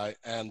another guy.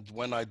 And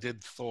when I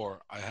did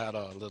Thor, I had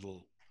a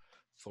little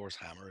Thor's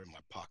hammer in my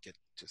pocket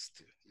just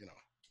to,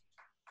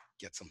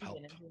 get some help.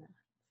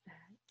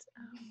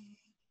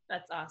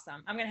 That's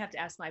awesome. I'm going to have to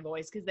ask my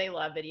boys because they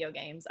love video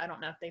games. I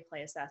don't know if they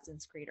play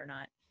Assassin's Creed or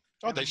not.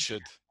 Oh, they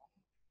should.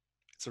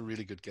 It's a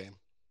really good game.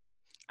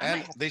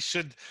 And they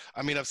should,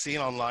 I mean, I've seen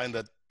online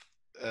that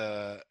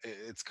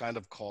it's kind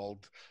of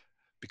called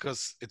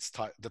because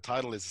the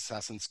title is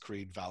Assassin's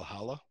Creed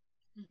Valhalla,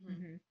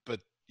 Mm-hmm. but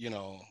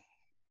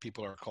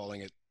people are calling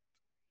it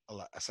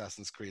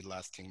Assassin's Creed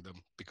Last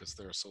Kingdom because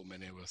there are so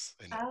many of us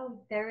in it.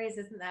 Oh, there is,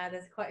 isn't there?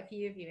 There's quite a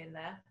few of you in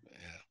there.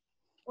 Yeah.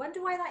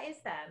 Wonder why that is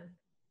then.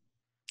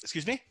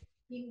 Excuse me?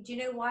 Do you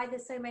know why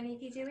there's so many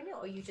of you doing it,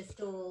 or you just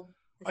all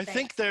the I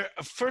same? think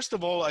first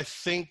of all, I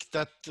think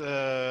that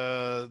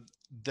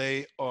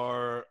they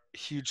are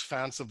huge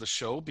fans of the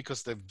show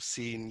because they've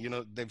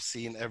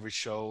seen every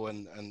show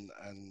and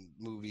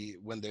movie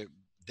when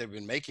they've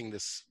been making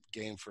this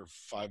game for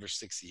 5 or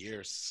 6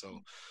 years. So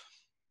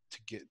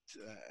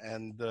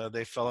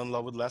they fell in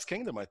love with Last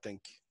Kingdom, I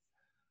think,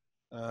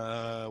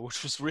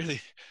 which was really,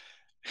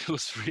 it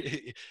was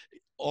really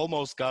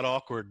almost got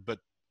awkward, but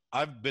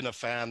I've been a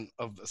fan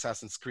of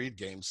Assassin's Creed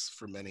games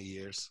for many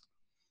years.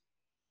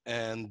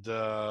 And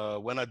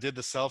when I did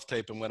the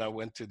self-tape and when I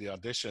went to the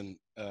audition,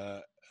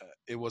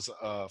 it was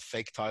a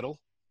fake title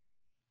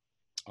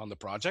on the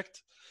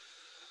project.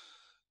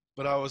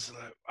 But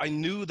I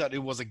knew that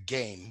it was a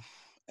game,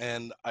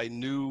 and I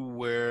knew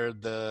where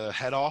the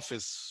head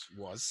office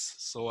was.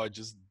 So I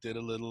just did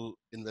a little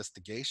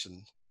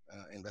investigating,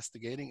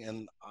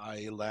 and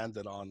I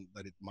landed on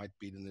that it might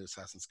be the new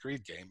Assassin's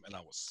Creed game, and I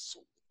was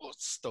so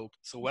stoked.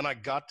 So when I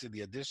got to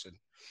the audition,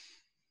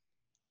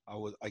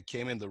 I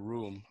came in the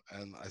room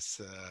and I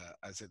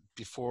said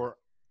before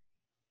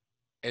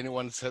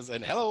anyone says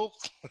and hello,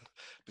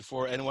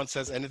 before anyone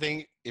says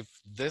anything, if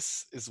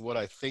this is what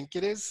I think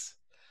it is,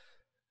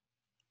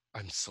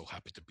 I'm so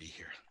happy to be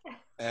here.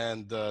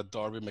 And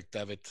Darby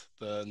McDevitt,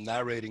 the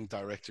narrating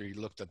director, he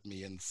looked at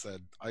me and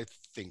said, I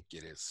think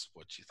it is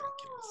what you think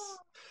it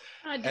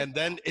is. And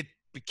then it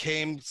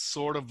became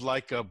sort of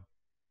like a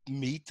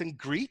meet and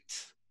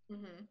greet.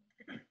 Mm-hmm.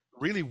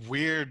 Really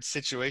weird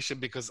situation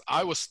because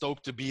I was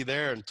stoked to be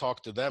there and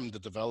talk to them, the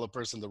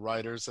developers and the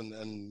writers, and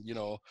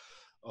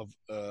of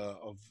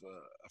a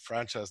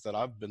franchise that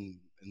I've been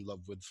in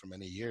love with for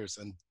many years,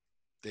 and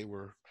they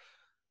were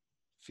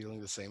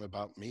feeling the same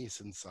about me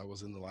since I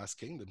was in the Last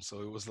Kingdom.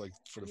 So it was like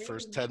for the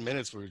first 10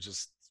 minutes we were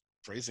just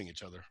praising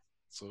each other.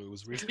 So it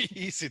was really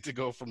easy to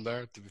go from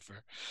there, to be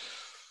fair.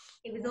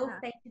 It was all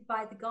fated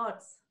by the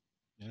gods.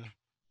 Yeah,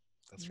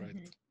 that's right.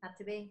 Had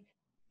to be.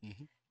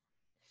 Mm-hmm.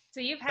 So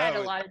you've had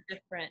a lot of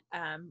different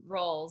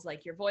roles,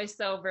 like your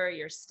voiceover,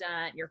 your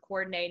stunt, your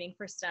coordinating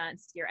for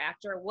stunts, your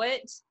actor.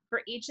 What,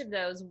 for each of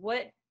those,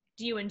 what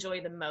do you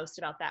enjoy the most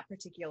about that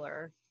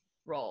particular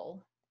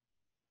role?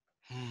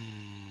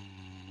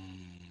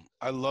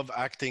 I love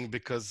acting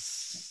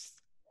because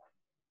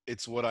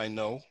it's what I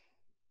know.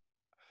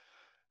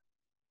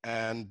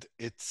 And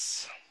I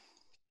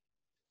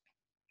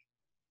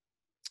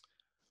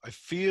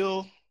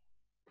feel,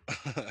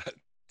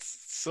 it's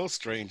so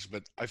strange,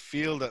 but I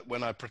feel that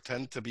when I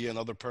pretend to be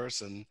another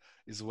person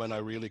is when I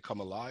really come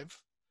alive.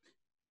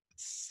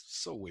 It's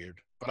so weird,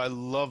 but I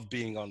love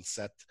being on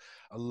set.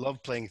 I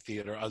love playing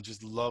theater. I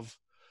just love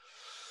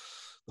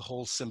the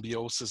whole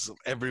symbiosis of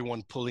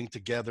everyone pulling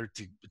together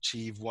to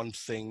achieve one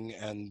thing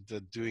and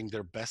doing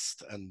their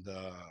best. And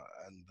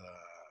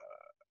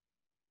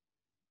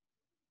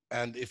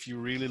if you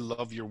really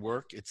love your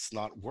work, it's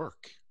not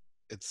work.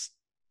 It's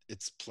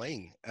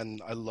playing,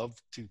 and I love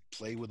to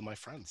play with my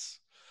friends,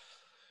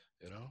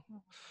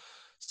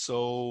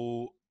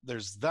 So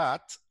there's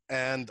that,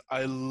 and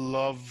I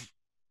loved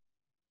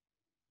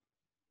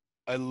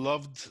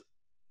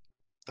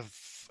the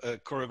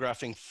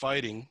choreographing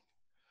fighting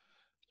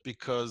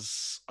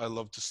because I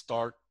love to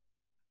start,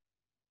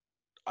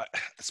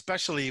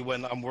 especially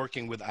when I'm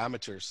working with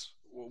amateurs.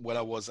 When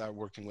I was out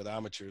working with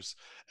amateurs,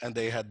 and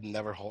they had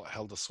never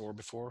held a sword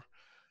before,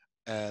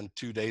 and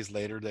 2 days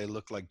later they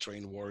looked like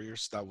trained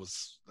warriors.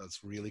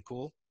 That's really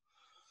cool.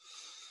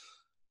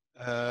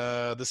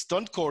 The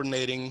stunt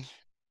coordinating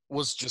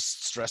was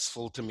just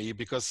stressful to me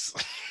because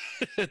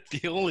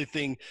the only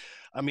thing,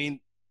 I mean,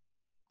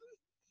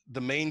 the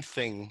main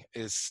thing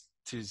is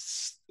to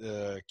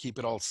keep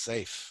it all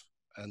safe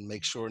and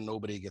make sure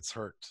nobody gets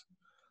hurt.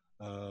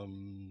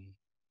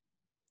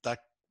 That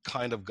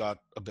kind of got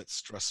a bit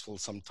stressful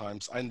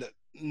sometimes. And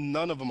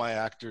none of my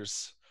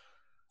actors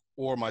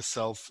or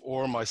myself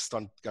or my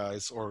stunt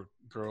guys or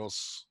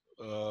girls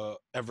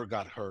ever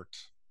got hurt,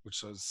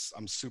 which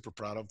I'm super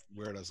proud of.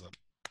 Wear it as a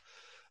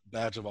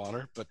badge of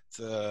honor. But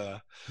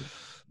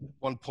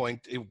one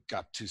point it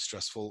got too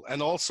stressful.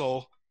 And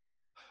also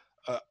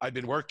I'd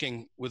been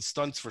working with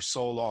stunts for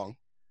so long,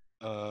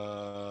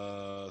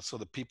 so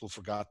the people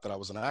forgot that I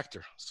was an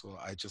actor. So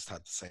I just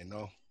had to say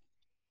no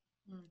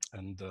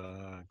and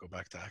go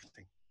back to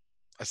acting.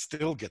 I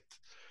still get,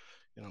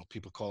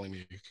 people calling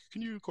me,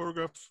 can you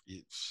choreograph?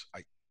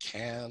 I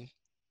can,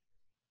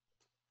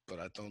 but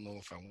I don't know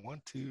if I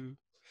want to.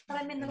 But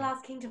I'm in the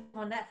Last Kingdom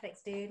on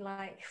Netflix, dude.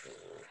 Like,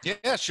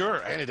 yeah,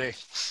 sure, any day.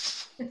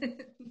 So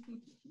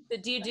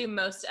do you do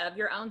most of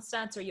your own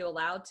stunts? Are you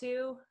allowed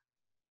to?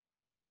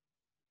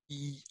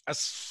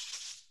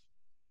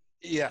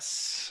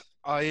 Yes,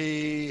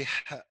 I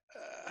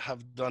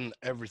have done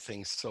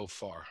everything so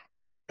far,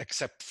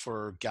 except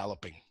for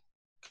galloping,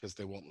 because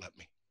they won't let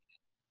me.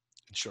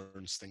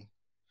 insurance thing.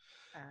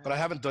 But I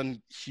haven't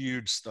done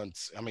huge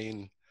stunts. I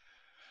mean,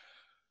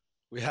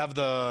 we have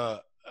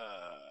the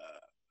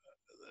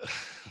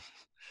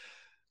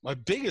my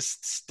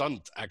biggest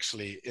stunt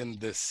actually in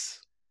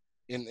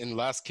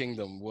Last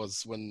Kingdom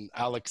was when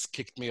Alex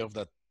kicked me off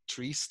that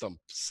tree stump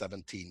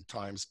 17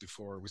 times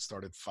before we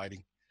started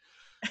fighting.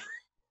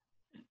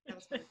 That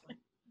was pretty fun.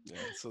 Yeah,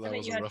 so that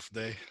was a rough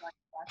day.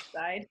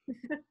 Backside.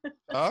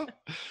 Huh?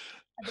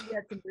 I think you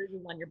had some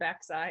bruises on your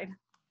backside.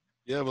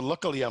 Yeah, but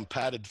luckily I'm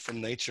padded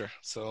from nature,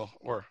 so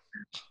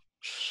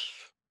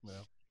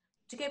yeah.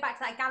 To go back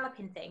to that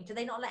galloping thing, do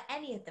they not let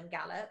any of them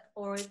gallop,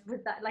 or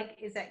was that like,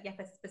 is that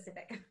Jeppe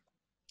specific?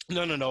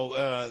 No.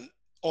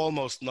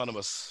 Almost none of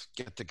us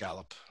get to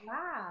gallop.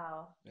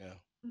 Wow. Yeah.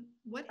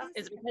 What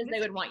Is it because they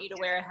would want you to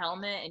wear a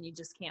helmet and you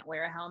just can't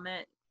wear a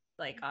helmet?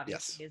 Like,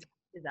 obviously, Yes.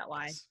 is that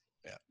why? Yes.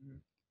 Yeah.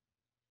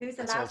 Who's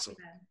That's allowed also- to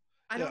then?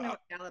 I don't know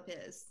what gallop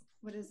is.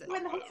 What is it?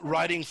 When the horse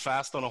Riding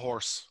fast on a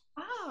horse.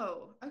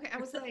 Oh, okay. I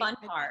was It's the like, fun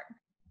part.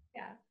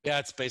 Yeah. Yeah,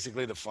 it's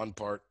basically the fun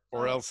part,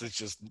 or else it's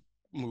just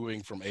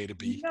moving from A to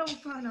B. no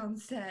fun on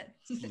set.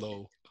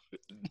 Slow.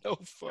 No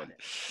fun.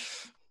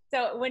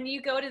 So when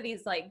you go to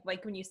these, like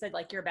when you said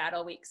like your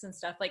battle weeks and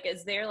stuff, like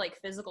is there like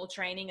physical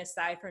training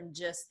aside from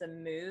just the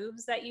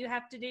moves that you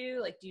have to do?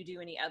 Like, do you do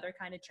any other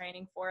kind of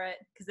training for it?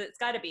 Because it's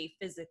got to be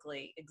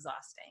physically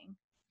exhausting.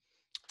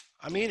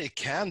 I mean, it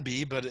can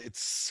be, but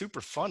it's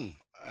super fun.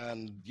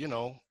 And,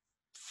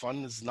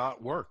 fun is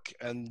not work.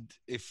 And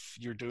if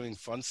you're doing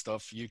fun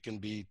stuff, you can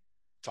be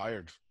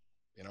tired,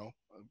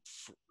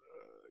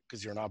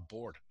 because you're not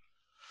bored.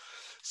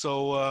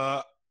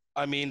 So,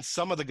 I mean,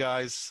 some of the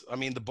guys,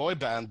 the boy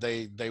band,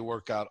 they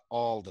work out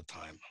all the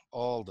time.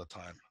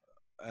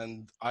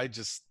 And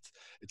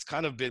it's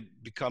kind of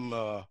become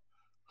a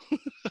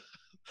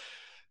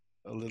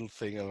little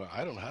thing of,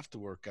 I don't have to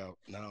work out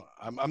now.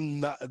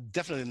 I'm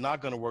definitely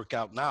not going to work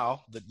out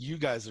now that you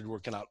guys are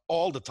working out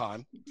all the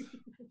time.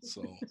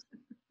 So,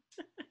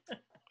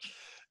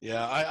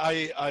 yeah,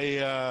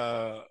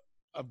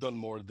 I've done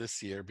more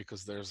this year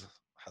because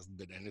hasn't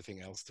been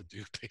anything else to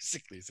do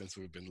basically since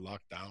we've been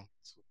locked down.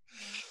 So,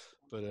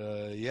 but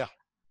yeah,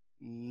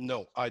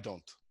 no, I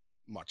don't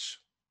much.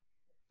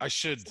 I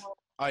should.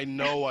 I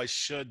know I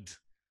should,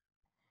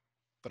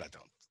 but I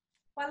don't.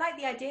 Well, I like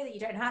the idea that you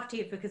don't have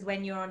to, because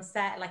when you're on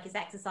set, like, it's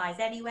exercise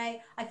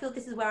anyway. I feel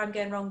this is where I'm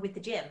going wrong with the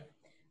gym.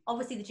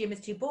 Obviously, the gym is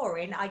too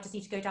boring. I just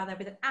need to go down there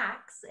with an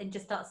axe and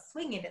just start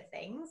swinging at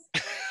things.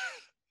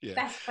 Yeah.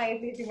 Best way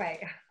of losing weight.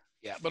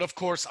 Yeah, but of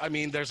course,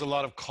 there's a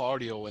lot of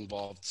cardio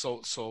involved.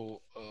 So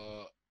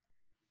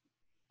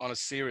on a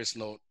serious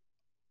note,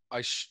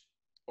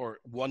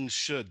 one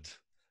should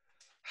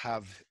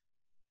have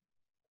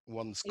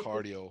one's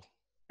cardio.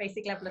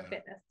 Basic level of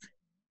fitness.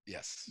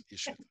 Yes, you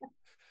should.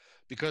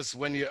 Because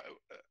when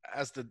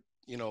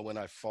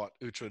I fought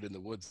Uhtred in the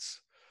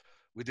woods,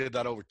 we did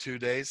that over 2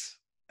 days.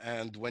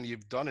 And when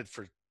you've done it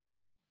for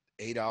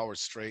 8 hours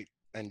straight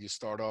and you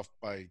start off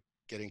by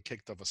getting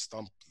kicked off a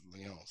stump,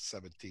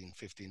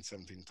 15,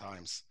 17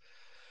 times,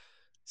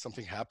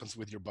 something happens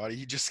with your body.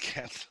 You just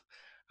can't.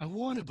 I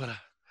want it, but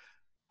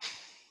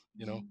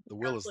the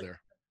will is there.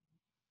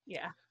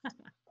 Yeah.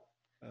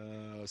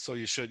 So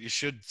you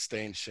should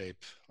stay in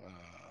shape.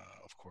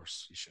 Of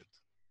course you should.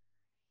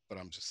 But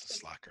I'm just a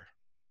slacker.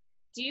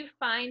 Do you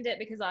find it,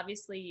 because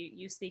obviously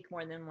you speak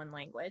more than one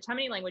language? How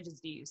many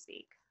languages do you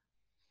speak?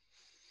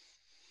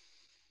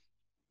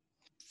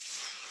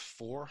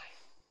 4.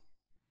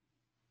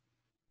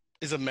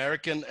 Is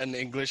American and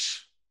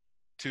English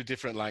 2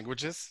 different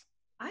languages?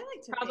 I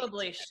like to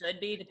Probably think. should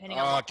be, depending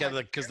on what part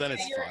because then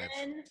it's 5.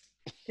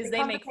 The Because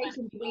they make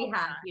conversations we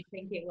had, you'd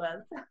think it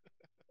was.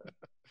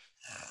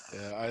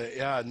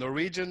 Yeah,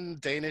 Norwegian,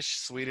 Danish,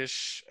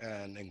 Swedish,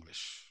 and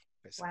English.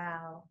 Basically.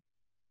 Wow.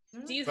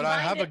 Do you But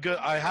I find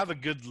have a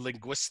good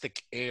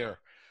linguistic ear,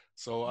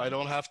 so I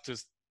don't have to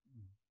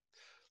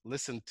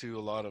listen to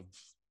a lot of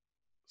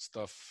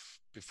stuff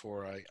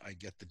before I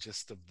get the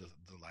gist of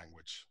the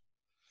language.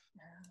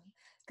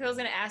 Because I was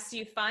going to ask, do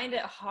you find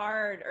it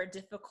hard or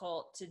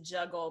difficult to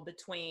juggle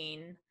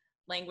between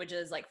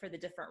languages, like for the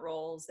different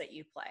roles that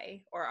you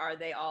play, or are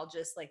they all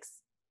just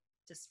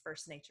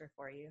first nature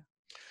for you?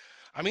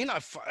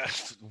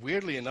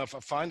 Weirdly enough, I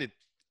find it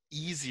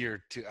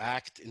easier to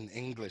act in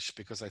English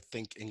because I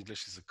think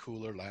English is a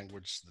cooler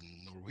language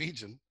than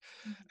Norwegian.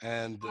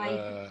 And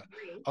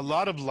a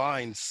lot of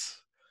lines,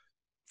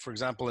 for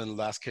example, in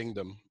Last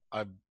Kingdom,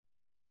 I've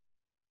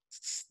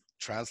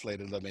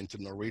translated them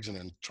into Norwegian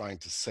and trying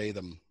to say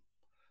them,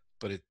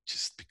 but it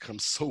just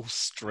becomes so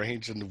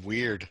strange and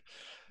weird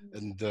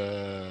and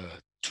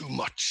too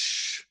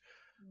much.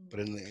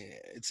 But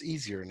it's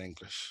easier in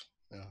English.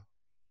 Yeah,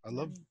 I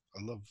love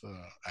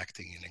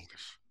acting in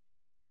English.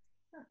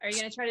 Are you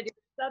going to try to do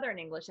a Southern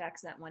English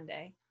accent one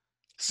day?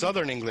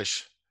 Southern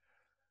English.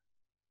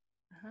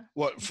 Uh-huh.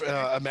 What,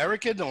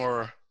 American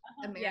or?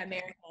 Yeah,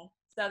 American.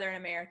 Southern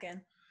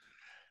American.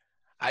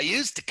 I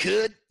used to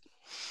could.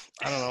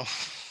 I don't know.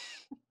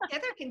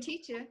 Heather can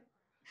teach you.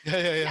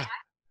 Yeah.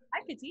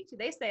 I could teach you.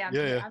 They say I'm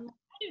Yeah. I'm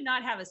do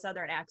not have a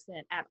Southern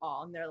accent at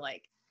all. And they're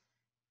like,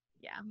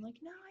 yeah. I'm like,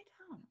 no, I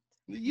don't.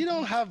 You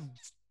don't have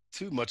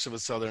too much of a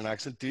Southern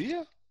accent, do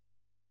you?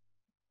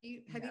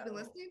 Have you been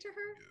listening to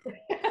her?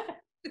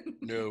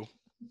 No.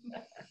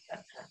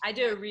 I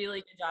do a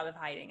really good job of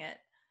hiding it.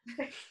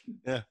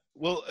 Yeah.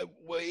 Well,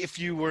 if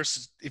you were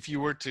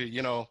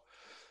to,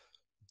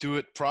 do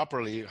it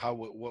properly,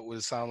 what would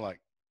it sound like?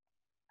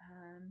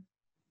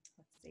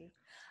 Let's see.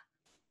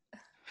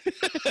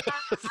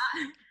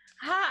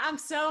 Hi, I'm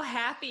so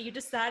happy you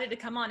decided to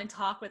come on and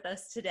talk with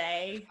us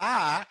today.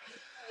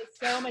 It's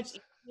so much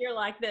easier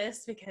like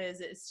this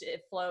because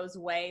it flows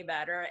way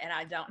better and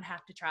I don't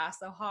have to try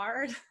so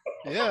hard.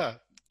 Yeah.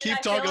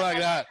 Keep talking like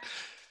that.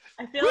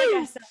 I feel like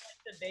I sound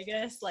like the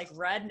biggest like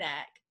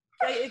redneck.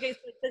 It's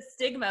like the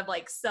stigma of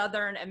like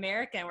Southern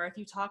American, where if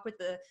you talk with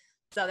the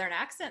Southern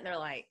accent, they're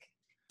like,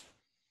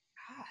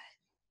 God.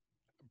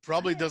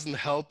 Probably doesn't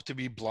help to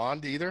be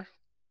blonde either.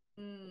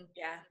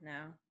 Yeah,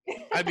 no.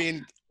 I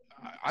mean,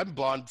 I'm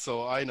blonde,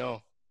 so I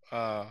know.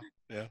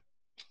 Yeah.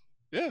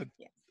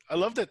 I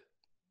loved it.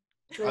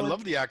 I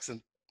love the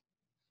accent.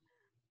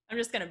 I'm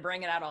just gonna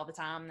bring it out all the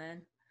time.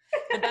 Then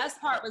the best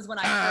part was when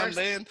I first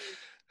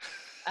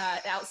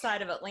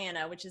outside of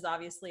Atlanta, which is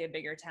obviously a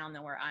bigger town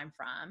than where I'm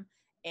from,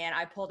 and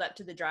I pulled up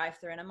to the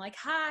drive-thru and I'm like,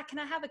 "Hi, can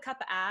I have a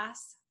cup of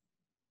ice?"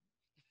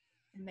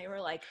 And they were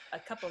like, "A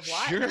cup of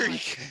what?" Sure,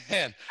 like, you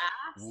can.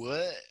 Ass?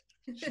 What?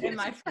 And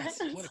my friends,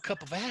 What a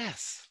cup of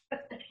ass.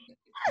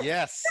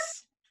 Yes.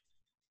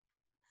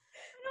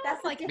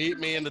 That's like, meet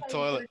me in the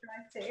toilet.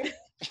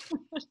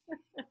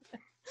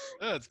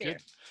 Oh, that's good.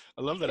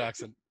 I love that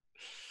accent.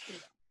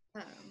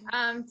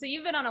 So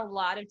you've been on a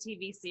lot of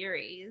TV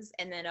series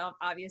and then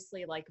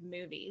obviously like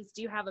movies.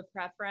 Do you have a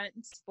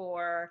preference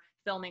for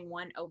filming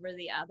one over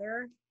the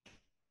other?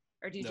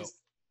 Or do you just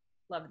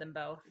love them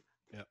both?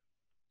 Yeah,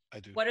 I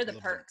do. What are the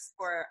perks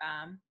for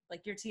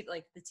like your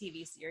like the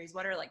TV series?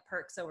 What are like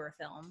perks over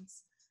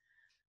films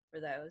for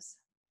those?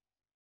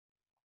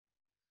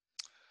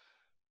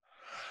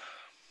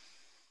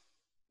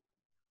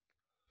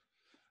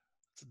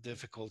 It's a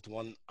difficult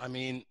one. I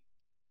mean,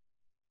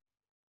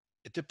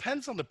 it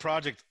depends on the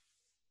project.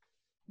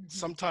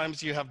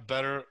 Sometimes you have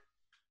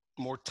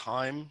more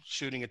time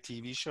shooting a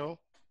TV show.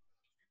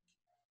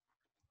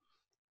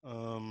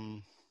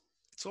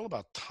 It's all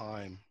about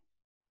time,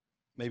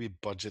 maybe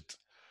budget.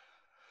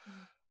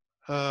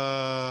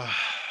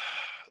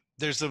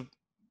 There's a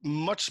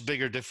much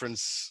bigger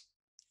difference,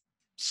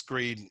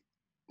 screen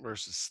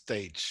versus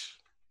stage.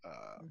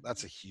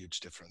 That's a huge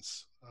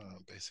difference,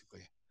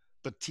 basically.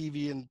 But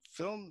TV and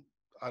film,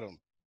 I don't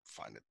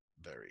find it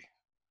very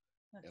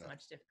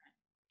much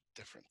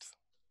different.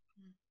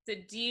 So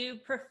do you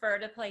prefer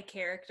to play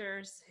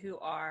characters who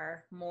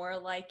are more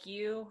like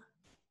you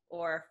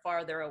or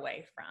farther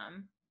away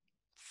from?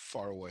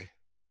 Far away.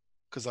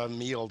 Because I'm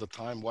me all the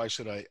time. Why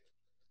should I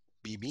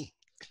be me?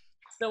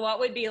 So what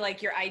would be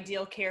like your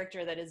ideal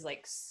character that is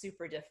like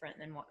super different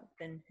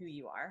than who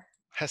you are?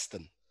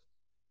 Haesten.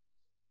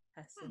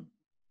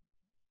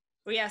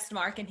 We asked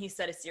Mark and he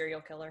said a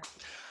serial killer.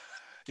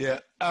 Yeah,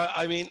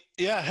 I mean,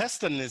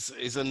 Haesten is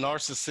a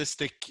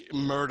narcissistic,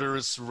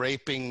 murderous,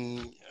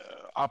 raping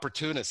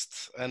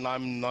opportunist, and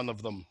I'm none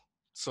of them.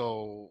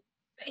 So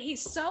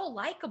he's so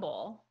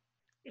likable.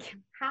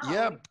 How?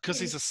 Yeah, because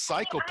he's a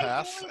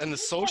psychopath and a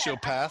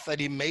sociopath, and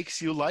he makes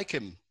you like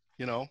him.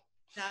 I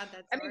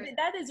mean,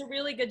 that is a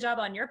really good job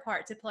on your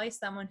part to play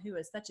someone who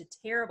is such a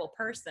terrible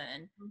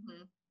person,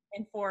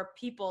 and for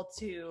people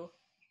to.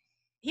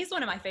 He's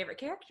one of my favorite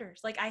characters.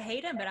 Like, I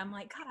hate him, but I'm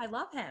like, God, I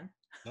love him.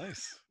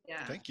 Nice.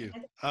 Yeah. Thank you.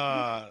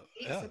 About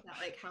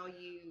like how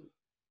you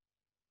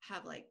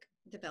have like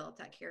developed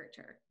that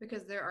character,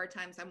 because there are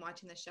times I'm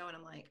watching the show and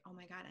I'm like, oh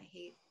my God, I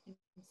hate him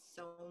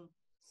so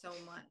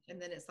much,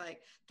 and then it's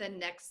like the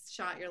next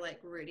shot you're like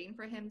rooting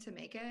for him to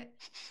make it,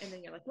 and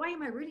then you're like, why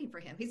am I rooting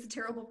for him? He's a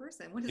terrible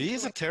person. He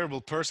is a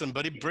terrible person,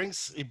 but he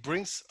brings.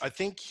 I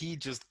think he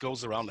just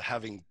goes around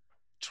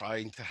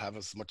trying to have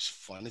as much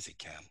fun as he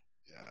can.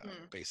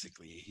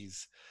 Basically,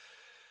 he's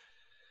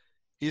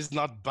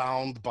not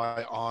bound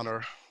by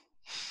honor.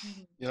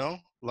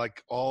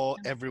 Like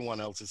everyone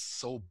else is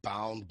so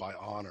bound by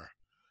honor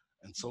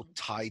and so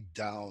tied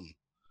down.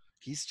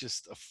 He's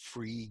just a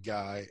free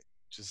guy,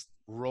 just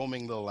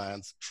roaming the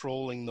lands,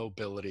 trolling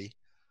nobility,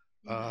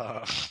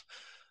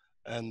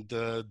 and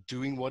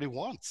doing what he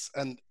wants.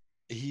 And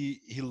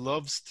he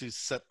loves to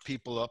set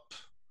people up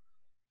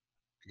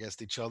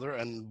against each other,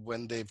 and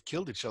when they've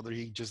killed each other,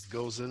 he just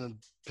goes in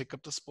and pick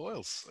up the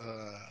spoils.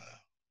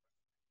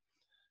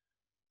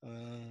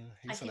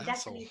 I can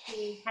definitely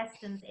see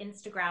Haesten's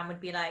Instagram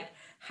would be like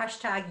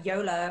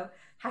 #YOLO,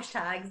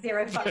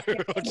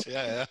 #0.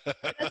 Yeah.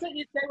 That's what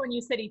you said when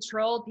you said he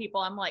trolled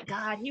people. I'm like,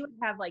 God, he would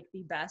have like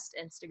the best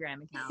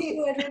Instagram account. He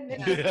would.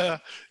 Yeah,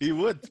 he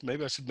would.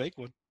 Maybe I should make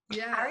one.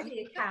 Yeah,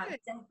 parody account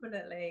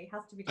definitely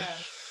has to be done.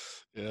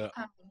 Yeah,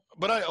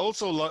 but I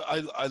also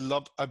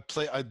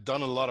I've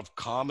done a lot of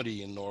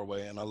comedy in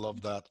Norway, and I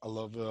love that. I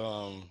love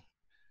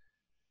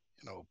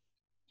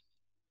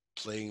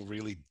playing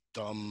really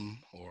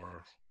dumb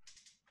or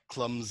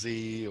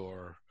clumsy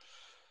or,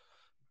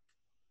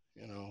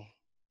 you know,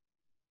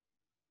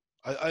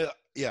 I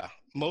yeah,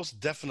 most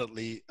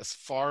definitely as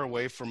far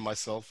away from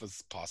myself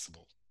as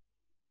possible.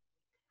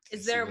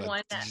 Is there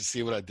one Did you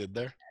see what I did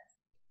there?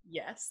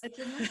 Yes. It's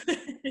enough.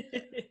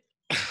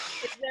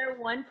 Is there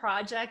one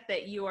project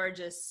that you are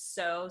just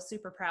so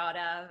super proud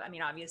of? I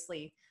mean,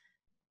 obviously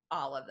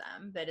all of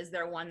them, but is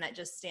there one that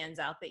just stands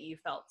out that you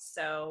felt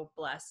so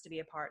blessed to be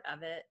a part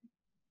of it?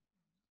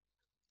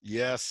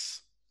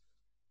 Yes.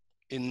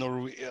 In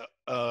Norway,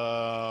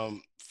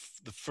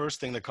 the first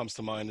thing that comes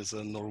to mind is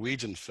a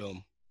Norwegian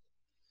film,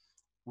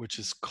 which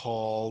is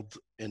called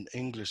in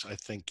English, I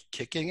think,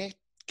 Kicking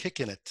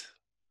It.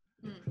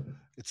 Mm.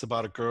 It's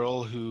about a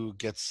girl who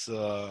gets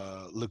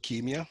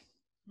leukemia,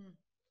 Mm.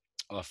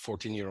 a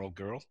 14-year-old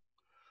girl.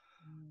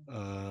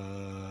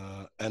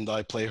 And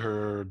I play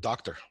her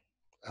doctor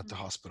at the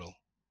hospital.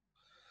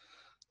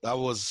 That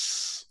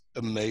was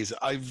amazing.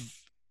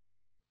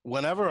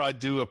 Whenever I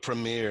do a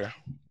premiere,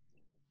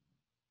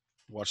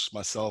 watch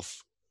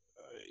myself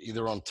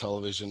either on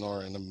television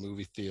or in a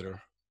movie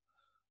theater,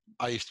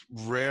 I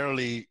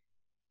rarely,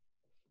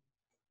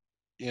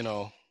 you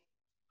know,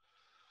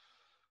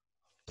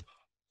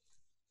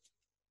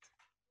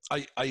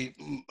 I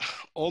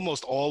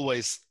almost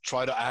always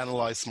try to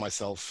analyze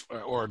myself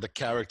or the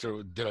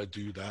character. Did I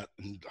do that?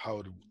 And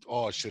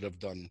I should have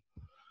done.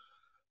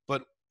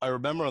 But I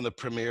remember on the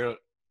premiere,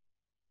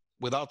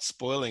 without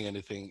spoiling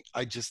anything,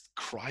 I just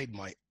cried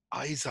my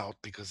eyes out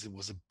because it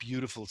was a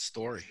beautiful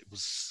story. It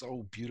was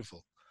so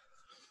beautiful.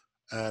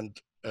 And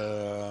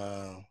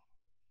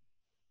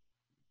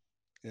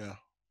yeah,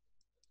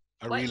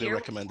 I What really year?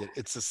 recommend it.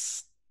 It's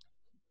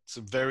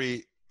a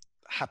very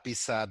happy,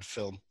 sad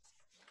film.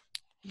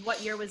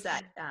 What year was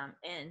that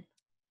in?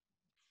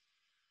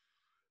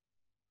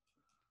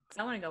 'Cause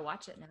I want to go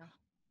watch it now.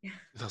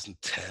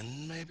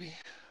 2010, maybe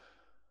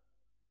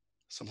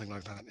something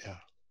like that.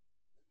 Yeah.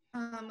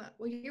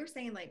 Well, you were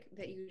saying like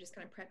that you just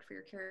kind of prepped for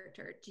your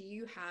character. Do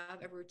you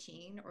have a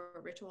routine or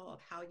a ritual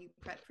of how you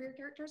prep for your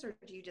characters, or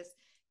do you just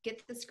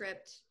get the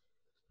script,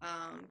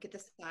 get the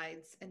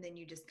sides, and then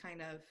you just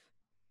kind of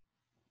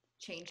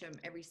change them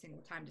every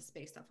single time just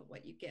based off of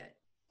what you get?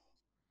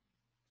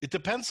 It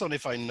depends on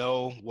if I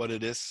know what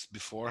it is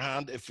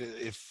beforehand.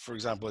 If for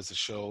example, it's a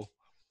show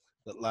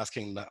that Last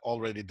King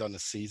already done a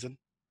season,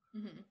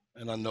 Mm-hmm.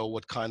 and I know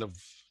what kind of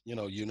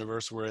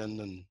universe we're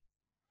in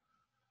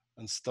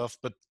and stuff.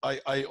 But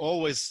I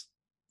always,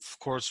 of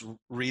course,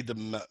 read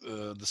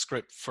the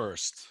script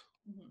first,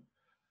 Mm-hmm.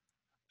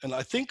 and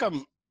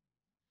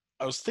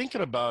I was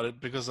thinking about it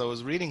because I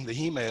was reading the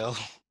email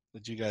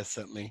that you guys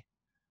sent me,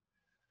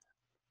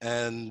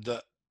 and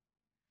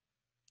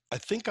I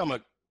think I'm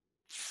a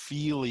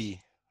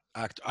feely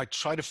actor. I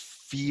try to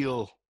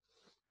feel.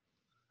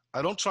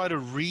 I don't try to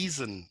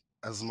reason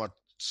as much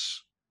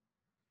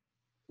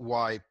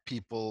why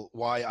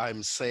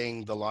I'm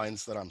saying the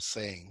lines that I'm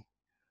saying.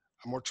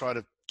 I'm more trying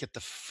to get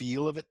the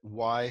feel of it.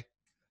 Why?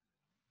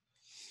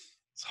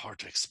 It's hard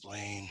to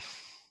explain.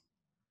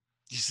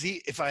 You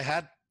see, if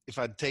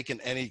I'd taken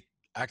any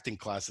acting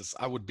classes,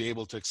 I would be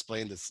able to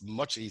explain this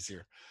much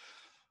easier.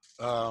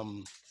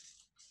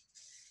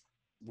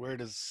 Where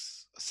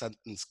does a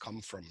sentence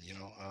come from?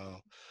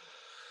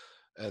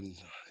 And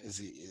is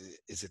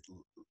it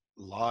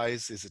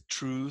lies? Is it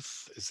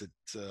truth? Is it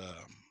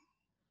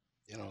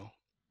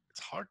it's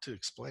hard to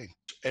explain.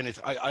 And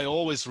I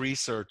always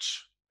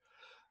research,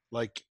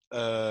 like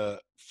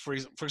for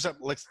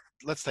example,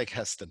 let's take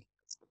Haesten.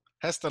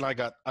 Haesten, I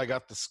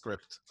got the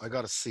script. I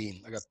got a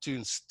scene. I got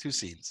two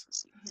scenes.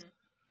 Mm-hmm.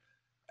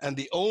 And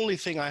the only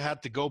thing I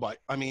had to go by,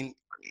 I mean,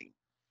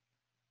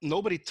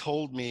 nobody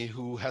told me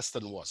who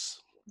Haesten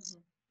was.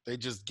 Mm-hmm. They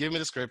just give me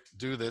the script,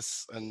 do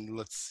this, and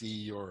let's see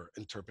your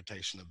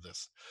interpretation of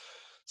this.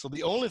 So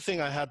the only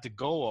thing I had to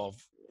go of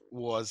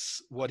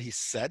was what he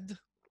said,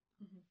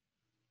 Mm-hmm.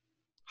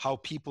 how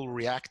people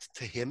react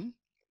to him,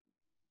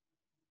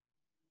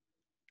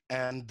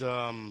 and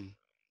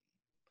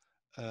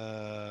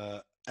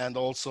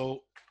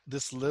also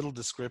this little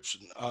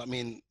description. I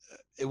mean,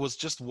 it was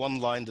just one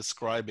line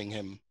describing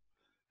him,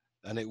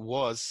 and it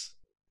was,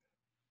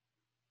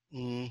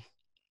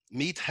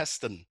 meet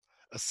Haesten,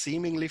 a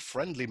seemingly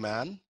friendly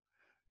man,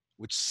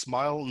 which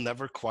smile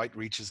never quite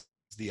reaches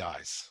the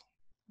eyes.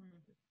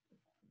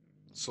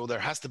 So there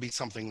has to be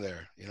something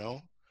there,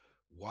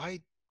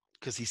 Why?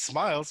 Because he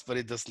smiles, but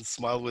it doesn't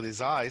smile with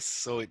his eyes,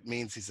 so it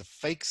means he's a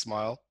fake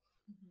smile.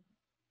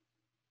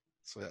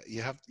 So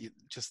you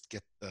just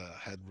get the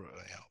head,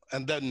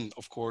 and then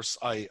of course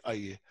I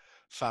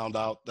found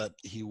out that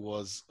he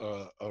was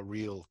a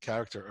real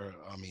character. Or,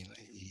 I mean,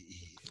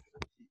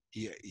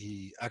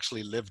 he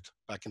actually lived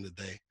back in the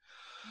day.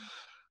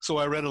 So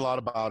I read a lot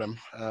about him,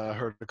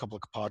 heard a couple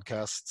of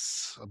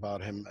podcasts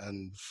about him,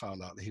 and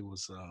found out he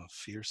was a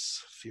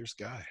fierce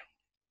guy,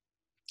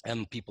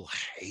 and people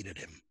hated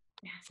him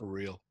for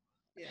real.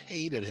 Yeah.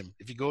 Hated him.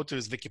 If you go to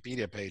his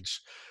Wikipedia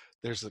page,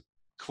 there's a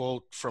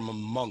quote from a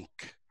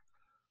monk.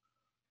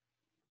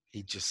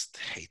 He just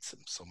hates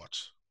him so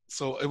much.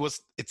 So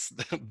it's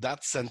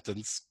that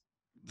sentence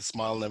the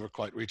smile never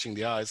quite reaching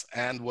the eyes,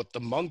 and what the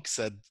monk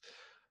said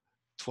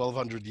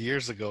 1200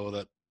 years ago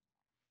that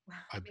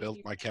I built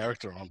my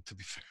character on, to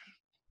be fair.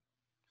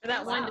 For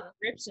that one Wow.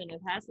 description,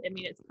 it has. I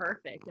mean, it's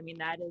perfect. I mean,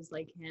 that is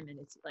like him, and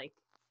it's like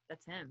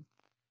that's him.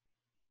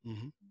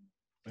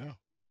 Yeah,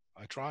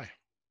 I try.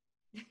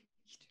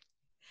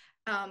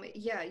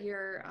 Yeah,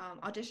 your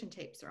audition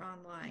tapes are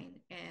online,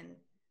 and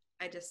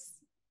I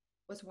just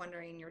was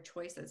wondering your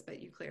choices, but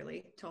you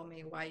clearly told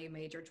me why you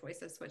made your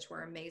choices, which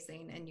were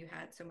amazing, and you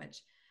had so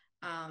much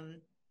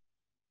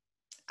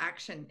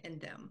action in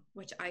them,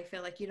 which I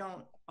feel like you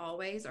don't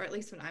always, or at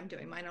least when I'm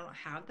doing mine, I don't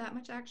have that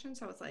much action.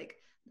 So I was like,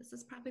 this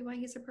is probably why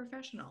he's a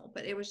professional.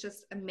 But it was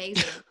just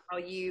amazing how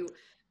you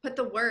put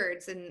the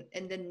words and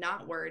then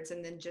not words,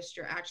 and then just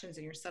your actions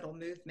and your subtle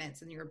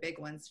movements and your big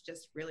ones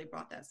just really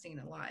brought that scene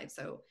alive.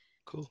 So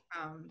Cool.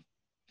 yeah,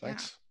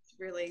 Thanks. it's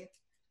really,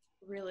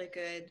 really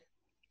good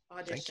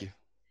Thank audition. you.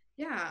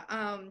 Yeah.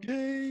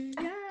 Yay.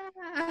 Yeah.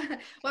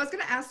 Well, I was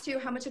going to ask you,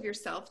 how much of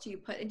yourself do you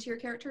put into your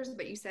characters?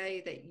 But you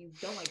say that you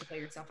don't like to play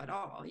yourself at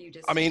all. You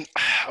just. I mean,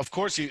 of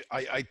course,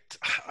 I'd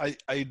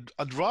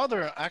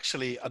rather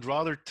actually, I'd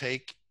rather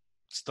take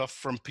stuff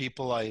from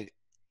people I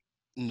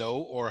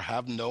know or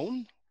have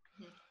known.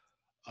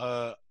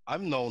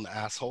 I've known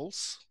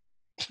assholes,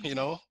 you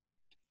know.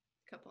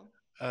 Couple.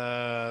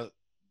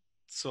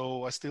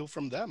 So I steal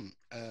from them,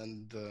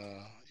 and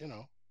you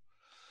know.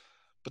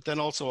 But then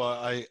also,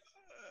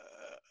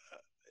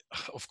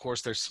 of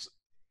course, there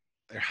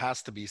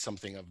has to be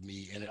something of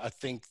me, and I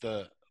think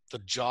the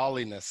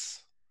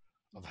jolliness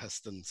of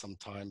Haesten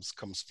sometimes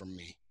comes from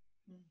me.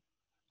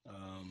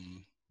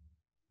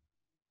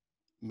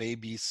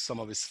 Maybe some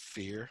of his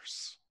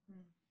fears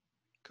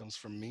comes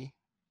from me.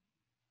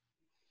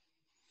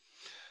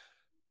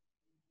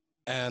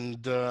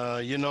 And,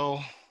 you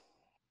know,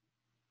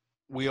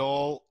 we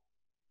all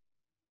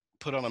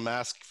put on a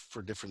mask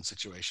for different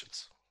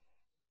situations.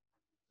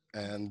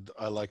 And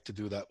I like to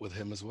do that with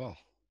him as well.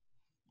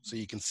 So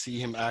you can see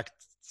him act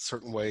a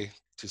certain way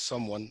to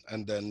someone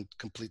and then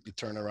completely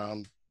turn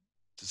around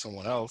to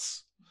someone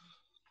else.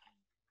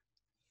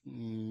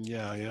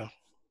 Yeah,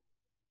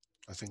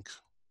 I think.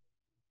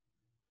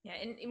 Yeah,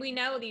 and we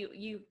know that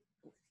you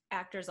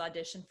actors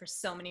audition for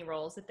so many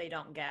roles that they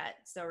don't get,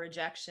 so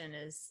rejection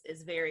is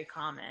very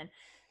common.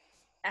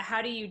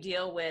 How do you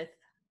deal with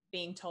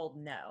being told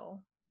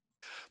no?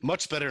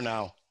 Much better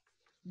now.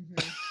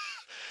 Mm-hmm.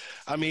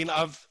 I mean,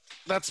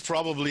 that's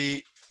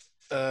probably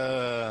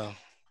the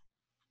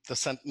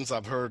sentence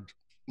I've heard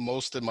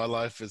most in my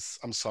life is,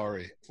 "I'm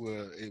sorry,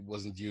 it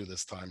wasn't you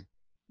this time."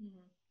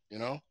 You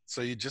know,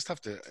 so you just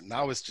have to,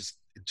 now it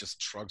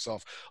just shrugs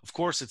off. Of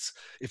course,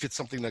 if it's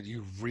something that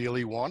you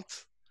really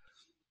want,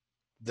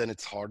 then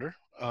it's harder.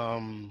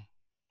 I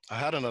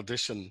had an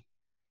audition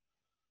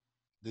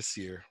this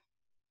year,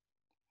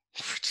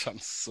 which I'm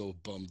so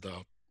bummed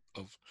out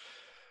of,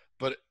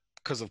 but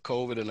because of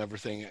COVID and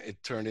everything,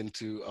 it turned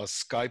into a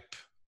Skype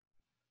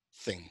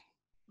thing.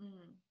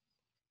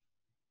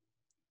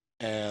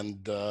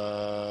 And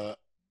that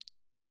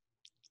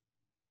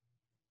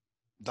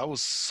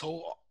was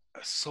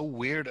so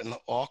weird and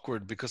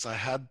awkward, because I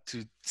had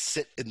to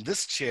sit in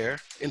this chair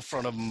in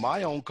front of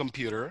my own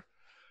computer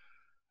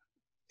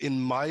in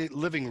my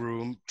living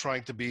room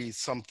trying to be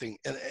something,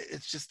 and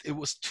it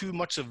was too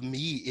much of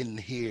me in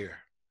here.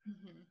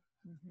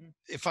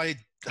 If I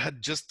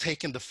had just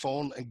taken the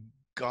phone and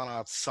gone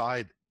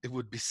outside, it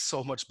would be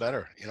so much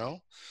better, you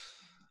know.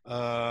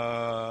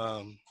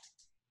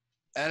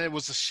 And it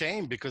was a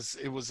shame, because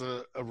it was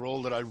a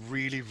role that I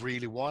really,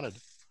 really wanted.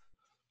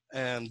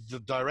 And the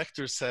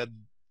director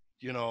said,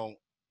 you know,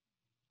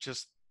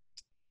 just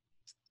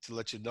to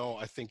let you know,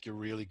 I think you're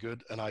really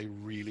good, and I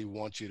really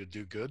want you to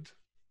do good.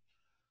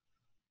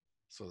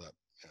 So that,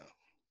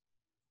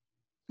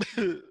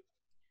 yeah.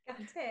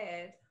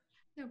 Gutted.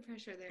 No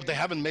pressure there. But they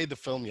haven't made the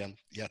film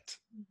yet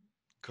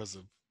because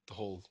of the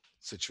whole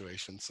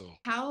situation. So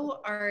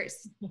How are,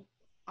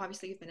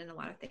 obviously you've been in a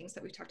lot of things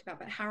that we've talked about,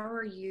 but how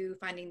are you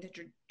finding the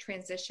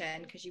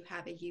transition, because you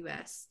have a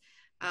US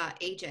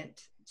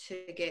agent,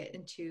 to get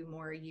into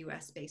more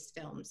US based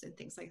films and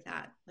things like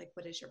that? Like,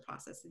 what is your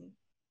process in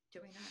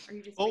doing that? Are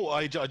you just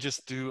I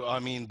just do. I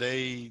mean,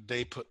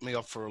 they put me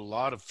up for a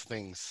lot of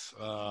things,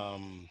 a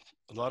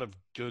lot of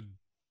good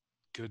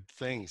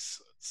things.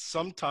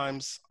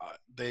 Sometimes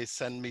they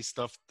send me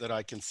stuff that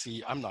I can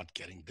see I'm not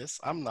getting this.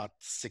 I'm not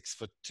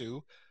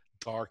 6'2",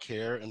 dark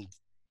hair, and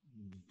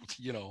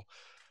you know,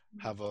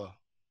 have a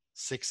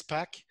six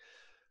pack.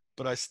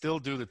 But I still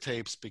do the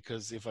tapes,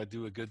 because if I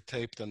do a good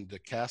tape, then the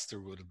caster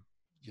would,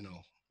 you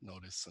know,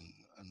 notice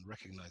and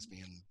recognize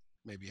me, and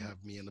maybe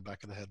have me in the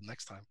back of the head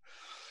next time.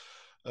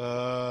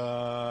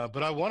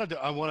 But I want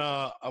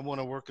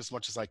to work as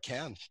much as I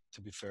can,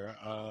 to be fair.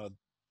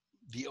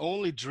 The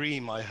only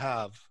dream I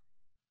have,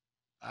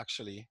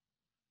 actually,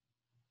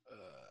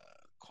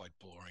 quite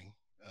boring,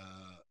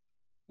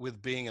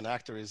 with being an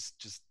actor, is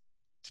just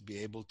to be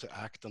able to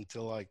act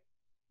until I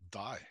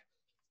die.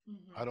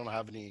 I don't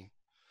have any.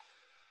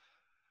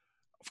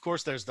 Of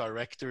course, there's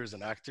directors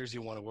and actors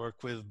you want to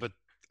work with, but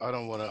I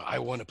don't want to. I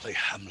want to play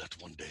Hamlet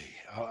one day.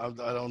 I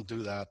don't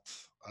do that.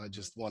 I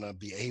just want to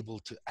be able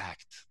to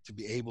act, to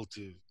be able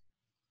to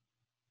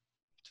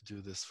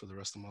do this for the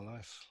rest of my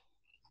life.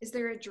 Is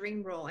there a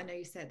dream role? I know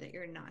you said that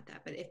you're not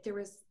that, but if there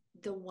was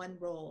the one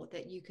role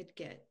that you could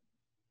get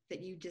that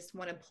you just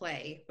want to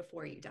play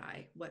before you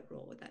die, what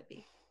role would that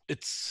be?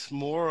 It's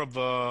more of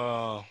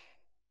a.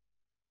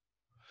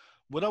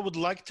 What I would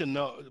like to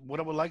know, what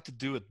I would like to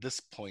do at this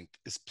point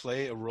is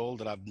play a role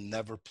that I've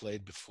never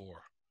played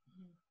before.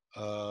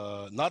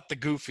 Not the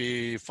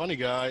goofy, funny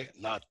guy,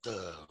 not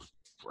the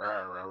rah,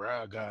 rah,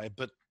 rah guy,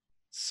 but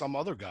some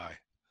other guy.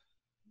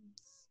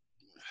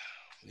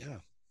 Yeah.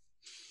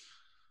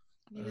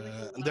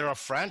 And there are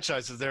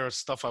franchises. There are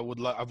stuff I would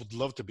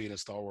love to be in a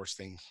Star Wars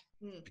thing,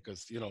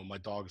 because my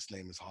dog's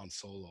name is Han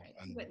Solo, Right.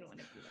 and You wouldn't want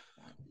to be like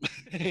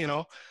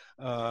that.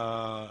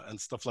 and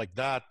stuff like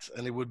that.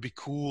 And it would be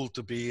cool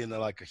to be in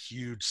like a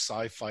huge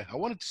sci-fi. I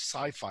want to do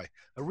sci-fi.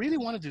 I really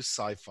want to do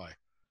sci-fi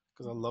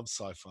because I love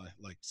sci-fi,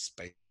 like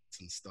space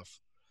and stuff.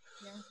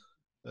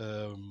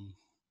 Yeah.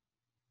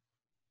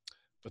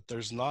 But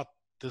there's not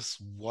this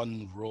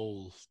one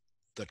role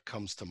that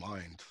comes to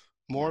mind.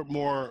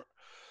 More.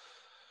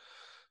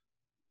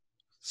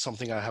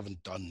 Something I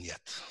haven't done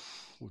yet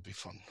would be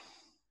fun.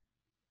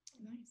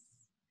 Nice.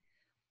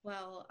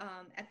 Well,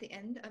 at the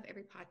end of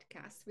every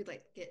podcast, we'd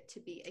like it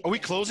to be. Are we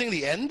closing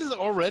the end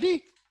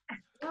already?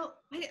 Well,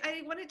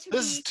 I want it to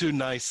This is too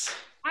nice.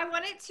 I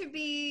want it to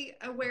be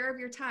aware of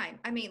your time.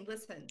 I mean,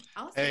 listen.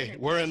 Hey,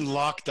 we're in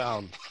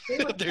lockdown.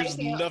 There's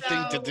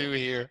nothing to do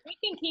here. We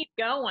can keep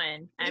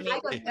going. I mean,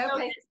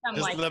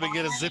 just let me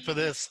get a zip of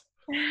this.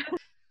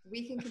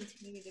 We can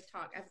continue to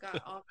talk. I've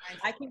got all kinds.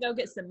 I can go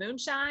get some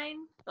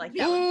moonshine. Like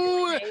that.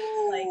 Ooh, like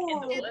in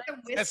the woods.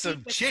 That's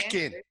some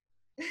chicken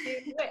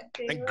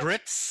and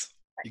grits.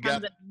 That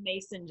comes in a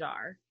mason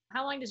jar.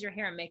 How long does your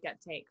hair and makeup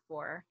take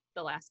for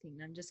The Last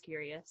Kingdom? Just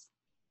curious.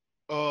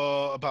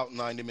 About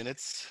 90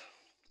 minutes.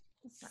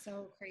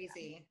 So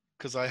crazy.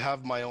 Because I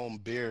have my own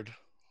beard,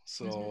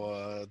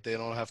 so they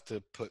don't have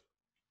to put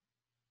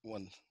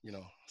one,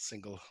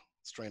 single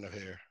strain of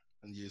hair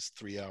and use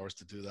 3 hours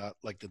to do that,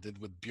 like they did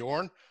with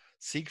Bjorn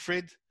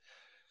Siegfried.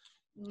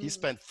 He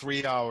spent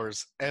 3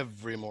 hours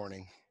every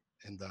morning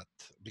in that,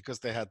 because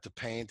they had to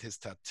paint his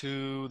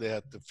tattoo, they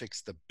had to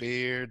fix the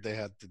beard, they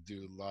had to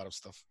do a lot of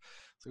stuff.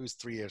 So it was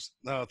 3 years.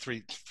 No,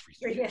 three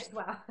years.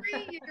 Wow.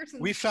 3 years.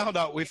 We found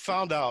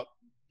out.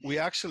 We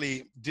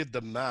actually did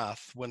the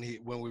math when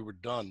we were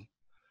done,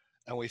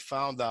 and we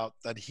found out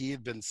that he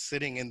had been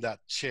sitting in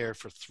that chair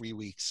for 3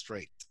 weeks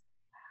straight.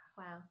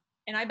 Wow.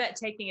 And I bet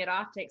taking it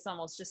off takes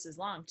almost just as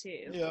long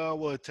too. Yeah,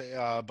 well, it takes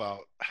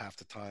about half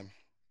the time.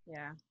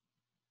 Yeah.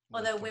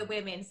 Although we're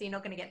women, so you're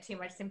not going to get too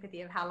much sympathy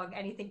of how long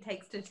anything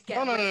takes to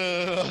get. No.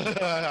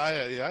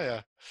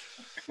 Yeah.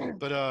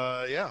 But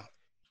yeah.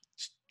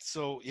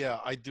 So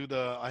yeah,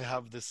 I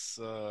have this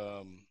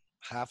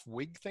half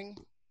wig thing.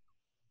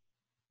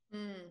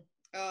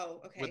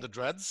 Oh, okay. With the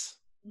dreads,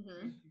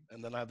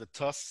 and then I have the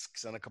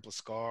tusks and a couple of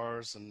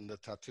scars and the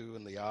tattoo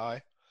in the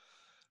eye.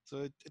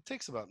 So it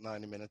takes about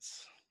 90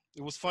 minutes.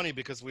 It was funny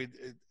because it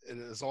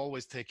has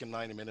always taken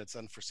 90 minutes,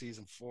 and for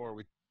season 4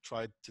 we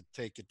tried to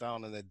take it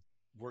down, and it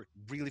worked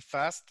really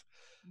fast,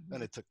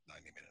 and it took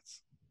 90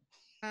 minutes.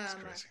 It's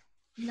crazy.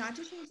 Not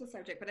to change the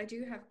subject, but I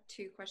do have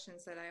 2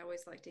 questions that I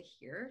always like to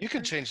hear. You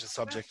can change the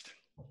subject.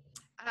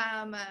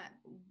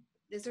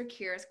 These are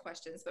Keira's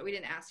questions, but we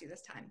didn't ask you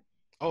this time.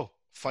 Oh,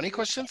 funny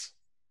questions?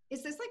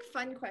 Is this like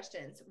fun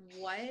questions?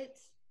 What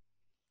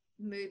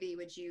movie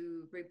would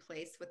you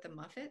replace with the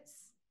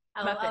Muppets?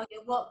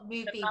 What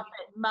movie?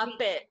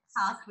 Muppets.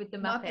 Cast with the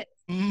Muppets.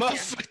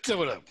 Muppet.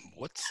 Yeah.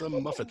 What's a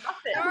Muppet?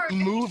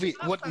 Movie.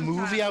 What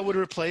movie I would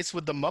replace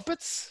with the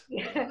Muppets?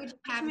 What would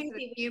happen to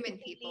the human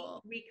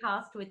people?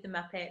 Recast with the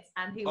Muppets,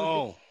 and who would be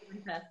the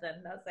human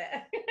person? That's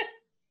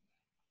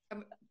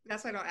it.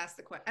 That's why I don't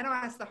ask I don't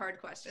ask the hard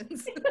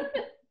questions.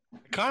 I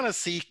kind of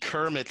see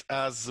Kermit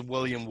as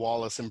William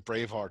Wallace in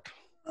Braveheart.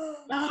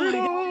 Oh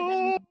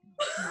my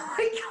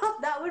God,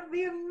 that would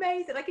be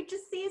amazing. I could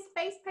just see his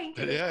face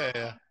painted.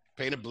 Yeah.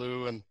 Painted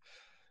blue, and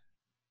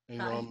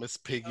Miss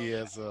Piggy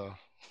as a.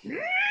 Yeah,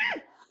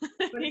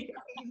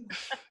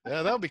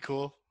 that would be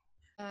cool.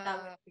 That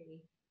would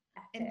be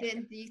epic. And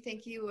then, do you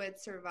think you would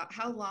survive?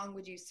 How long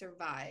would you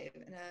survive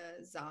in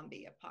a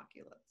zombie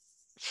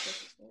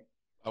apocalypse?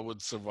 I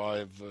would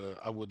survive.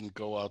 I wouldn't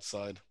go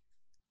outside.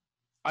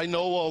 I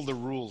know all the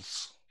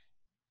rules.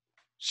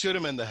 Shoot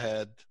him in the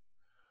head.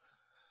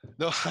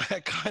 No,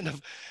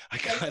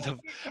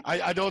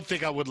 I don't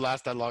think I would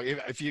last that long.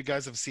 If you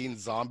guys have seen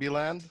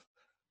Zombieland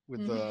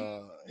with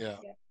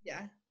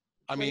Yeah.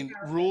 I mean,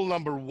 rule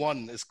number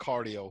 1 is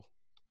cardio.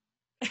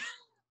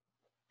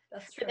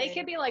 That's true. They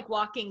could be like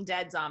Walking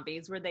Dead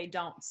zombies where they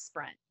don't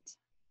sprint.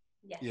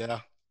 Yeah,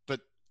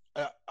 but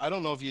I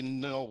don't know if you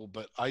know,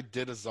 but I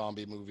did a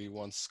zombie movie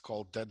once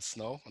called Dead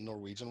Snow, a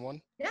Norwegian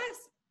one. Yes.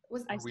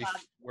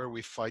 Where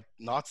we fight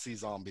Nazi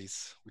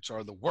zombies, which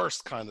are the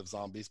worst kind of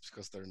zombies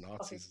because they're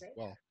Nazis as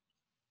well.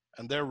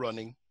 And they're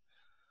running.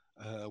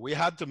 We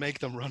had to make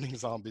them running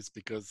zombies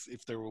because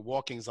if they were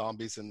walking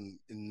zombies in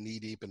knee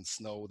deep in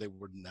snow, they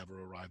would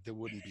never arrive. They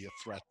wouldn't be a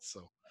threat.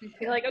 So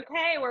You're like,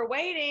 okay, we're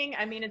waiting.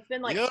 I mean, it's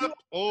been like yep. 2 hours.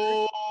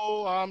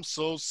 Oh, I'm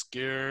so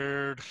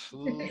scared.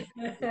 Ooh,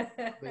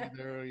 they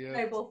there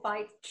yet. Global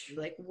fight.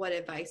 Like, what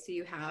advice do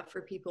you have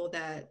for people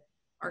that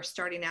are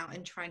starting out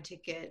and trying to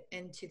get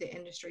into the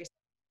industry?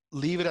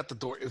 Leave it at the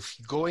door. If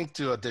you're going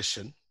to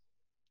audition,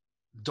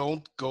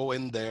 don't go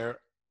in there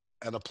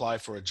and apply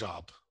for a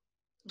job.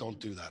 Don't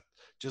do that.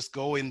 Just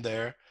go in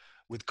there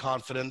with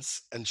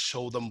confidence and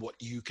show them what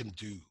you can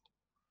do.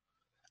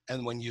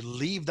 And when you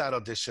leave that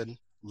audition,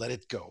 let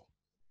it go.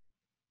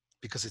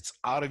 Because it's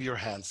out of your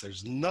hands.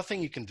 There's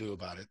nothing you can do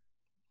about it.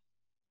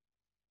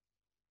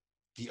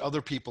 The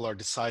other people are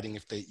deciding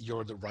if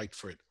you're the right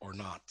for it or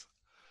not.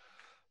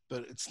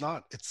 But it's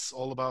not. It's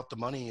all about the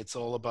money. It's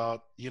all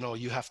about,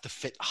 you have to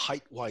fit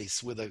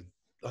height-wise with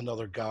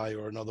another guy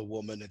or another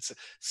woman. It's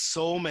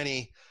so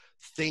many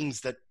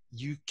things that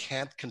you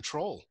can't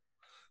control.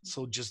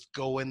 So just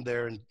go in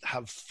there and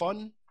have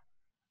fun,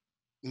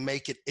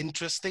 make it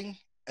interesting.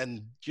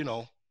 And,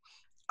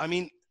 I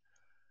mean,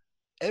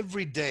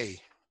 every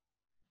day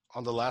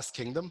on The Last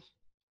Kingdom,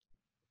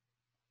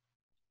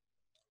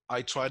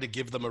 I try to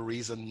give them a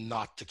reason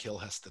not to kill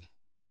Haesten.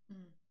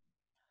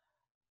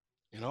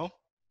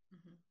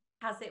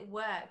 Has it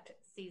worked?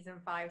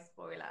 Season 5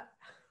 spoiler.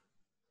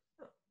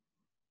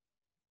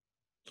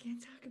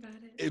 Can't talk about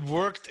it. It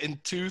worked in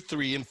 2,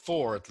 3, and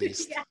 4 at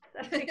least.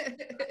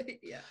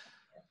 Yeah.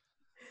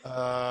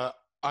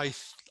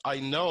 I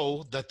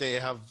know that they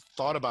have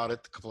thought about it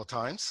a couple of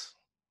times,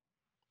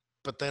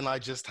 but then I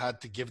just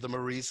had to give them a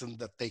reason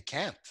that they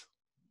can't.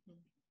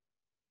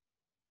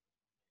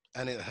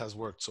 And it has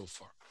worked so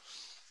far.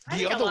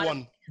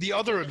 The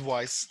other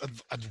advice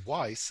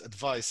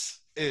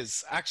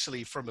is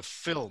actually from a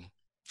film,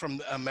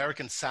 from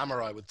American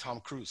Samurai with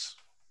Tom Cruise.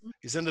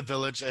 He's in the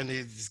village and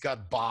he's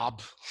got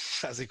Bob,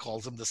 as he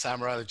calls him, the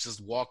samurai that just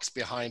walks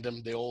behind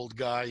him, the old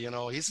guy,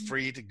 he's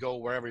free to go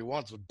wherever he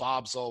wants, but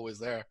Bob's always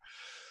there.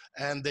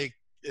 And they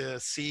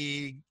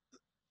see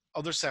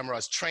other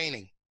samurais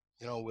training,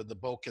 with the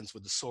bokens,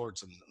 with the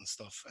swords and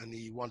stuff. And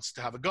he wants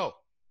to have a go.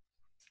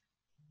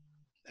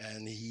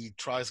 And he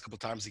tries a couple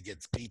of times, he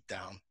gets beat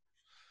down.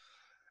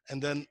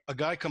 And then a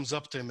guy comes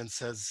up to him and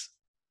says,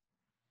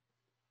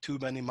 "Too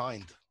many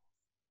mind."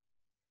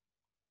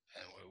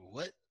 And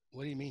what?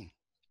 What do you mean?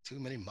 Too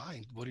many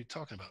mind? What are you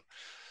talking about?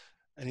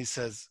 And he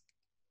says,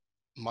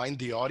 mind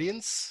the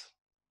audience,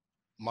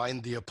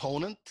 mind the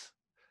opponent,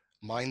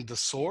 mind the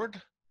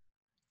sword,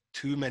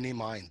 too many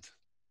mind,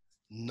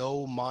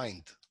 no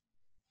mind.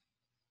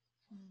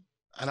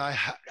 And I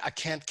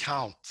can't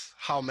count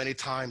how many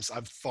times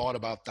I've thought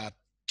about that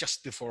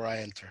just before I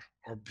enter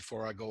or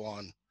before I go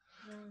on.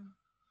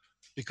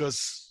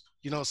 Because,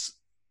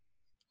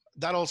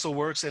 that also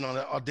works in an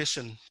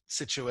audition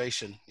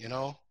situation,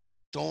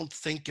 Don't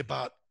think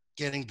about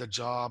getting the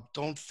job.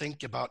 Don't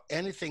think about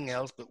anything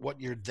else but what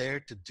you're there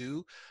to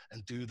do,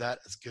 and do that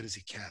as good as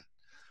you can.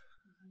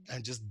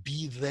 And just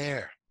be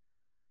there.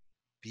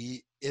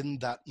 Be in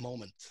that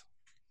moment.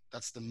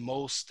 That's the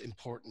most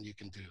important thing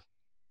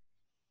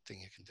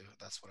you can do.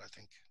 That's what I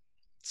think.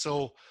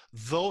 So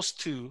those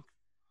two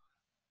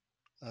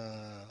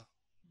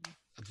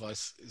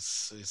advice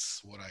is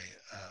what I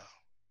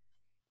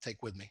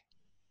take with me.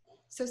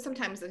 So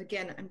sometimes,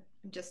 again, I'm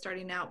just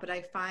starting out, but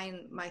I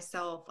find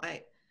myself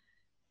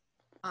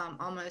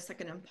almost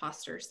like an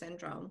imposter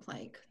syndrome,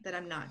 like that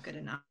I'm not good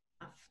enough.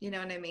 You know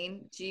what I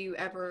mean? Do you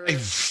ever? I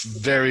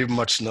very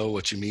much know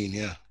what you mean.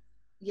 Yeah.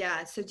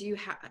 Yeah. So do you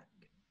have?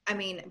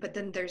 But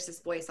then there's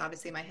this voice,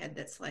 obviously, in my head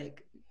that's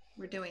like,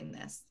 "We're doing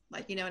this."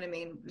 Like, you know what I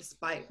mean?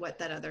 Despite what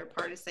that other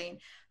part is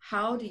saying,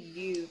 how do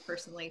you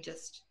personally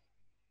just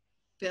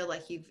feel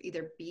like you've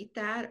either beat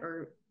that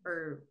or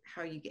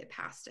how you get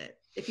past it,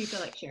 if you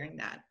feel like sharing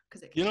that?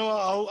 Because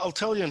I'll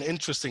tell you an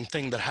interesting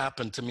thing that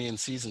happened to me in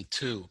season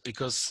 2,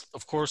 because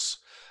of course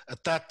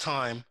at that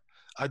time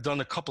I'd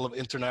done a couple of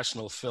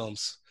international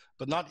films,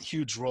 but not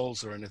huge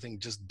roles or anything,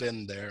 just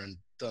been there and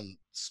done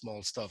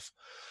small stuff.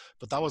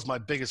 But that was my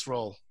biggest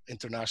role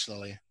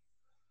internationally.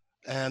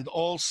 And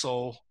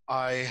also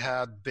I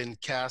had been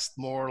cast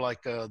more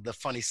like the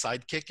funny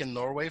sidekick in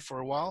Norway for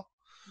a while.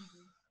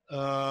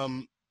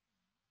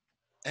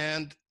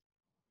 And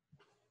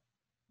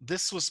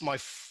this was my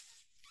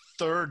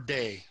third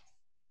day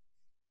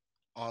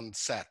on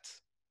set,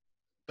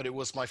 but it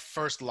was my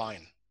first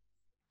line.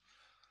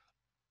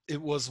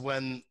 It was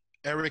when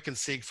Eric and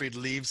Siegfried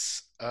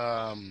leaves.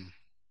 The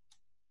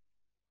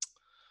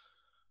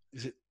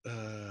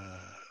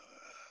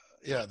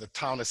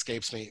town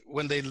escapes me.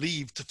 When they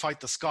leave to fight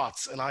the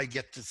Scots, and I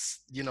get this,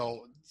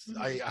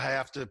 I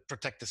have to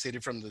protect the city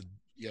from the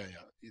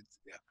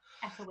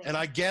And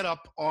I get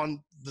up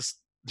on the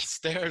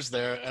stairs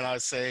there, and I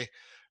say,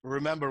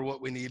 "Remember,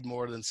 what we need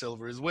more than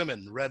silver is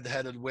women,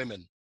 red-headed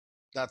women."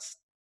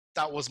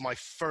 That was my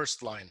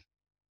first line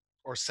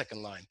or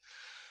second line.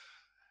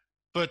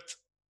 But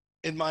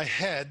in my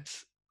head,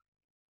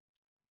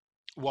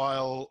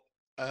 while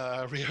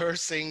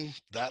rehearsing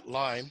that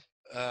line,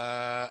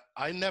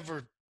 I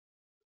never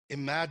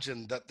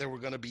imagined that there were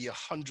going to be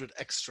 100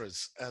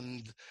 extras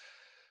and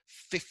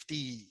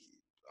 50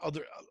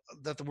 other,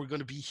 that there were going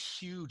to be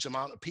huge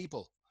amount of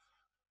people.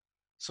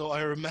 So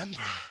I remember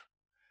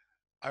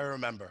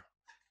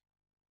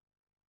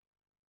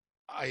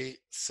I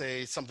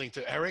say something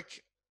to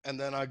Eric, and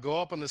then I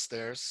go up on the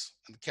stairs,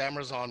 and the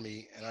camera's on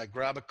me, and I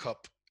grab a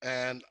cup,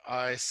 and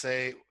I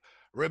say,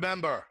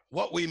 "Remember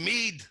what we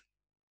need,"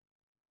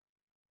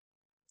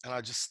 and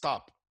I just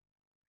stop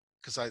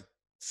because I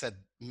said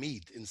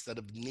 "mead" instead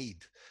of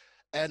 "need,"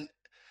 and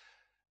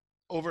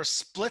over a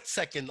split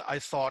second, I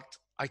thought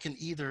I can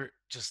either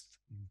just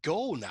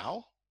go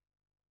now,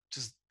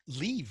 just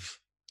leave,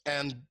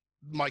 and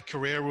my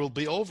career will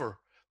be over,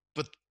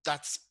 but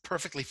that's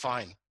perfectly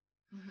fine,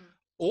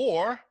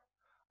 or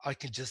I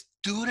can just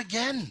do it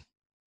again,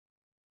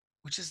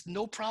 which is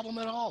no problem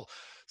at all.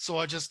 So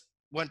I just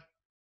went,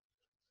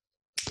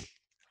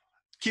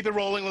 keep it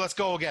rolling, let's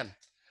go again.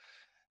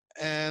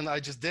 And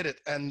I just did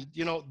it. And,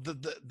 you know,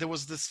 there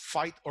was this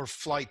fight or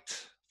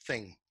flight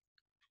thing,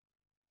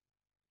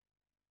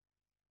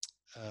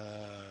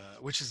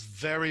 which is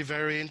very,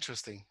 very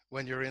interesting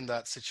when you're in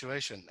that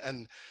situation.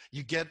 And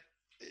you get,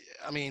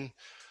 I mean,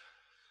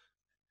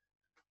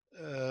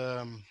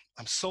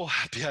 I'm so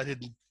happy I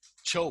didn't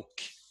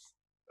choke.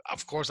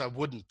 Of course I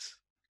wouldn't,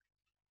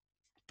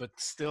 but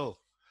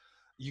still,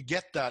 you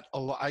get that a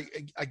lot.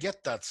 I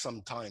get that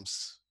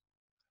sometimes.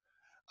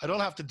 I don't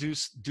have to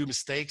do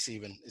mistakes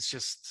even. It's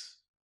just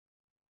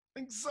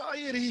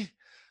anxiety.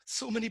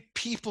 So many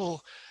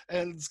people,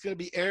 and it's gonna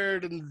be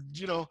aired, and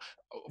you know,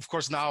 of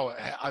course now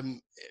I've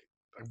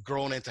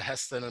grown into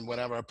Haesten, and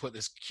whenever I put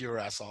this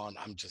cuirass on,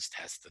 I'm just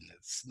Haesten.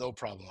 It's no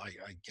problem.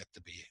 I get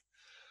to be.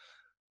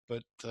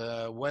 But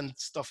when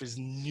stuff is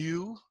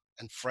new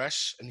and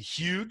fresh and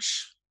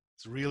huge,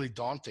 it's really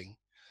daunting.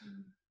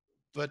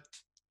 But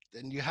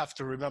then you have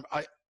to remember,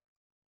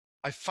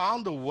 I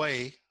found a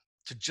way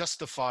to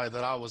justify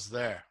that I was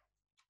there.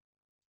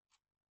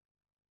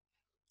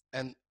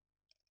 And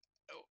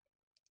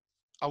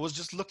I was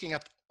just looking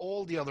at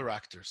all the other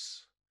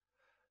actors,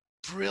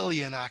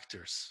 brilliant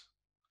actors,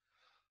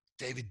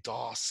 David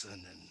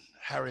Dawson and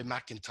Harry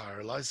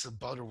McIntyre, Eliza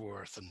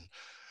Butterworth and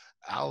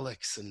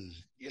Alex, and,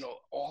 you know,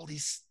 all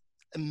these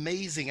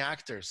amazing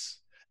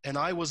actors. And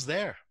I was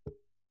there.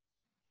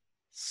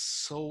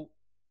 So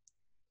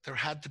there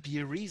had to be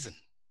a reason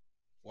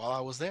while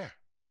I was there.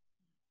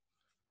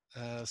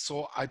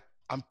 So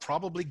I'm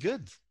probably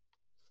good.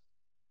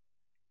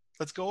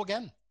 Let's go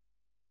again.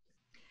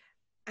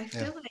 I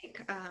feel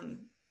like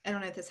I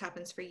don't know if this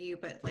happens for you,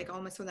 but like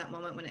almost when that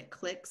moment when it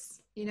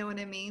clicks, you know what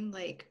I mean?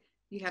 Like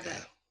you have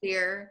that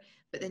fear,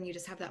 but then you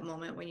just have that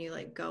moment when you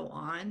like go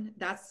on.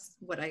 That's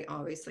what I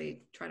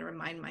obviously try to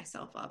remind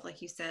myself of.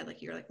 Like you said,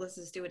 like you're like, let's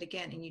just do it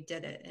again, and you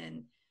did it,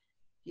 and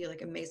you're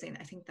like amazing.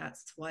 I think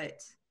that's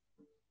what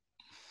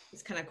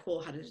is kind of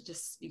cool, how to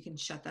just, you can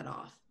shut that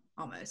off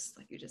almost,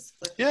 like you just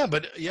flip. Yeah,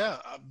 but yeah,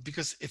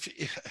 because if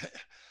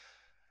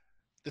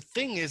the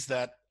thing is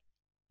that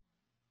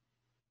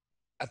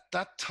at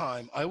that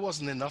time I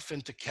wasn't enough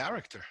into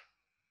character.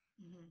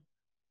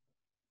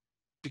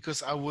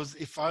 Because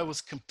if I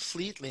was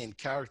completely in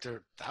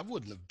character, that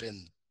wouldn't have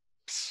been,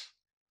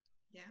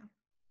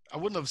 I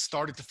wouldn't have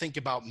started to think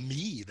about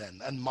me then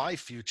and my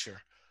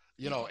future.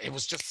 You know, it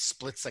was just a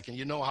split second.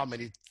 You know how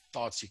many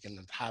thoughts you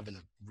can have in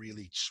a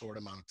really short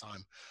amount of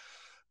time,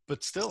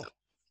 but still,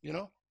 you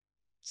know,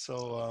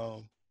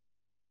 so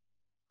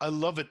I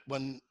love it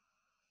when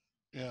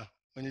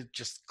it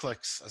just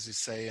clicks, as you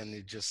say, and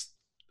you just,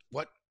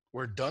 what,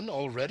 we're done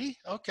already?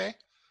 Okay.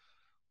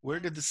 Where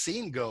did the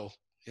scene go?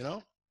 You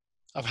know,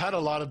 I've had a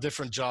lot of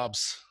different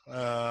jobs,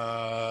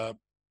 but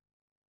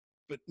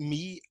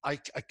me, I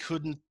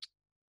couldn't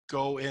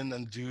go in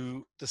and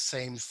do the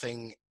same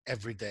thing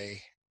every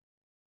day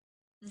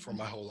for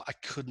my whole life. I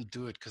couldn't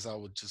do it because I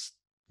would just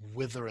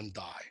wither and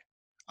die.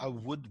 I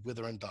would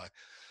wither and die.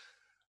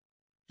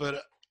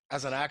 But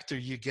as an actor,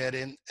 you get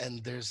in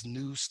and there's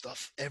new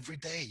stuff every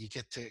day. You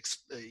get to,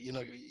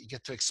 you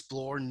get to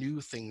explore new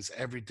things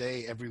every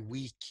day, every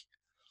week.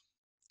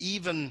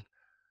 Even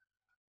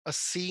a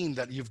scene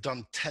that you've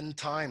done 10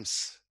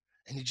 times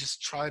and you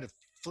just try to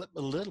flip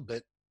a little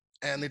bit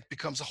and it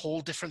becomes a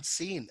whole different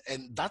scene,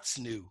 and that's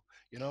new,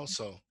 you know.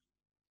 So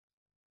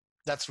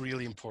that's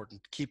really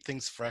important. Keep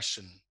things fresh,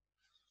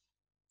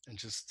 and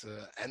just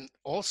and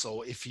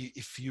also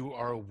if you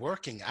are a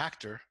working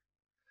actor,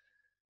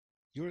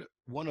 you're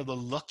one of the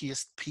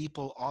luckiest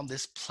people on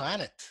this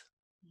planet.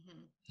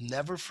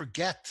 Never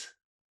forget,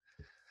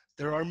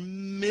 there are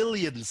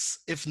millions,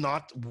 if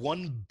not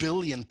 1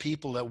 billion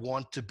people that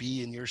want to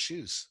be in your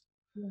shoes.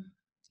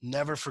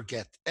 Never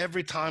forget.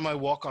 Every time I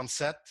walk on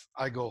set,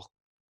 I go,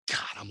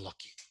 God, I'm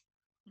lucky.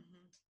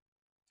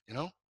 You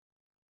know?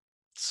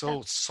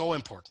 So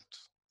important.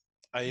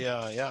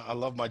 I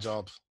love my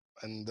job,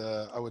 and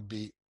I would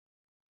be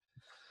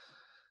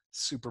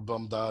super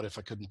bummed out if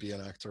I couldn't be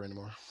an actor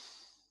anymore.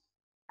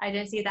 I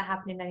don't see that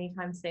happening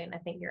anytime soon. I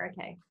think you're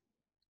okay.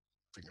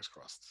 Fingers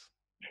crossed.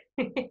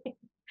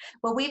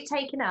 Well, we've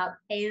taken up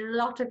a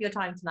lot of your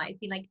time tonight. It's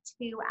been like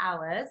 2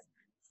 hours.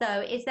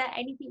 So is there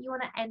anything you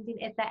want to end in?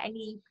 Is there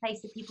any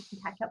place that people can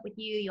catch up with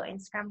you, your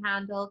Instagram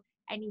handle,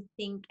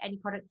 anything, any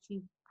projects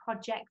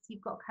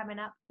you've got coming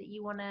up that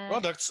you want to?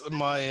 Products,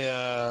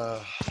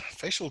 my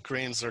facial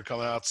creams are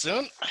coming out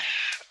soon.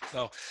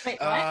 No. Wait,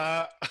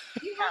 what?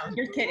 Oh,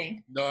 you're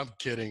kidding. No, I'm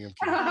kidding.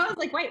 I was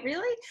like, wait,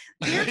 really?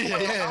 Beard Yeah,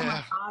 oil. yeah, Oh my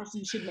yeah. gosh,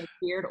 you should make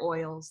beard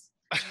oils.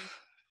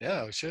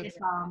 Yeah, we should. It's,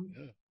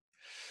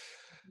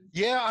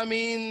 Yeah, I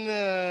mean,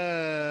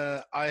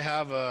 I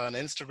have an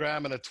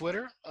Instagram and a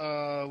Twitter,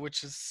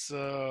 which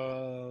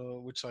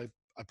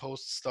I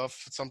post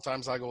stuff.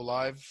 Sometimes I go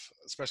live,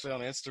 especially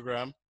on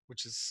Instagram,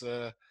 which is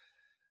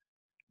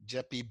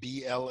Jeppe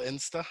BL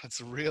Insta. It's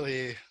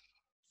really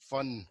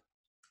fun.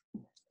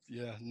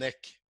 Yeah,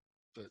 Nick,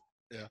 but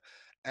yeah,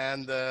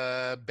 and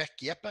Beck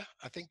Jeppe.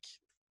 I think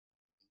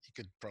you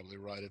could probably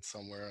write it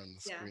somewhere on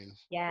the screen.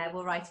 Yeah,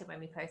 we'll write it when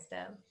we post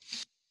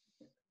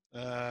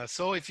it.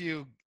 So if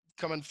you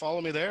come and follow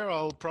me there,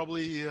 I'll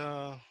probably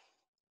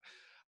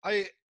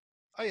I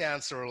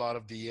answer a lot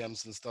of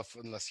DMs and stuff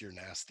unless you're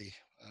nasty.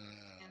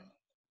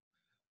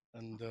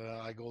 And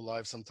I go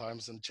live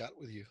sometimes and chat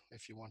with you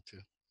if you want to.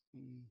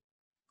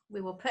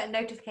 We will put a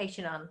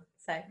notification on.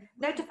 So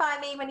notify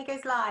me when he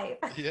goes live.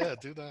 Yeah,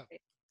 do that.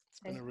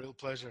 It's been a real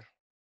pleasure.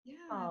 Yeah.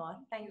 Oh,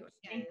 thank you.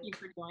 Thank you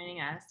for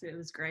joining us. It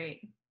was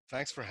great.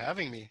 Thanks for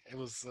having me. It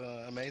was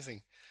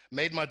amazing.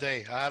 Made my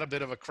day. I had a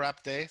bit of a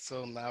crap day,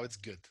 so now it's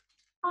good.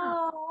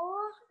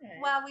 Oh,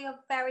 well, we are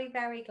very,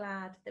 very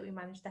glad that we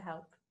managed to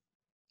help.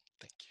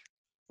 Thank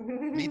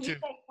you. Me too.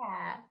 Take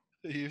care.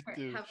 You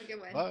too. Have a good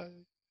one. Bye.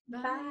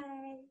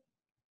 Bye.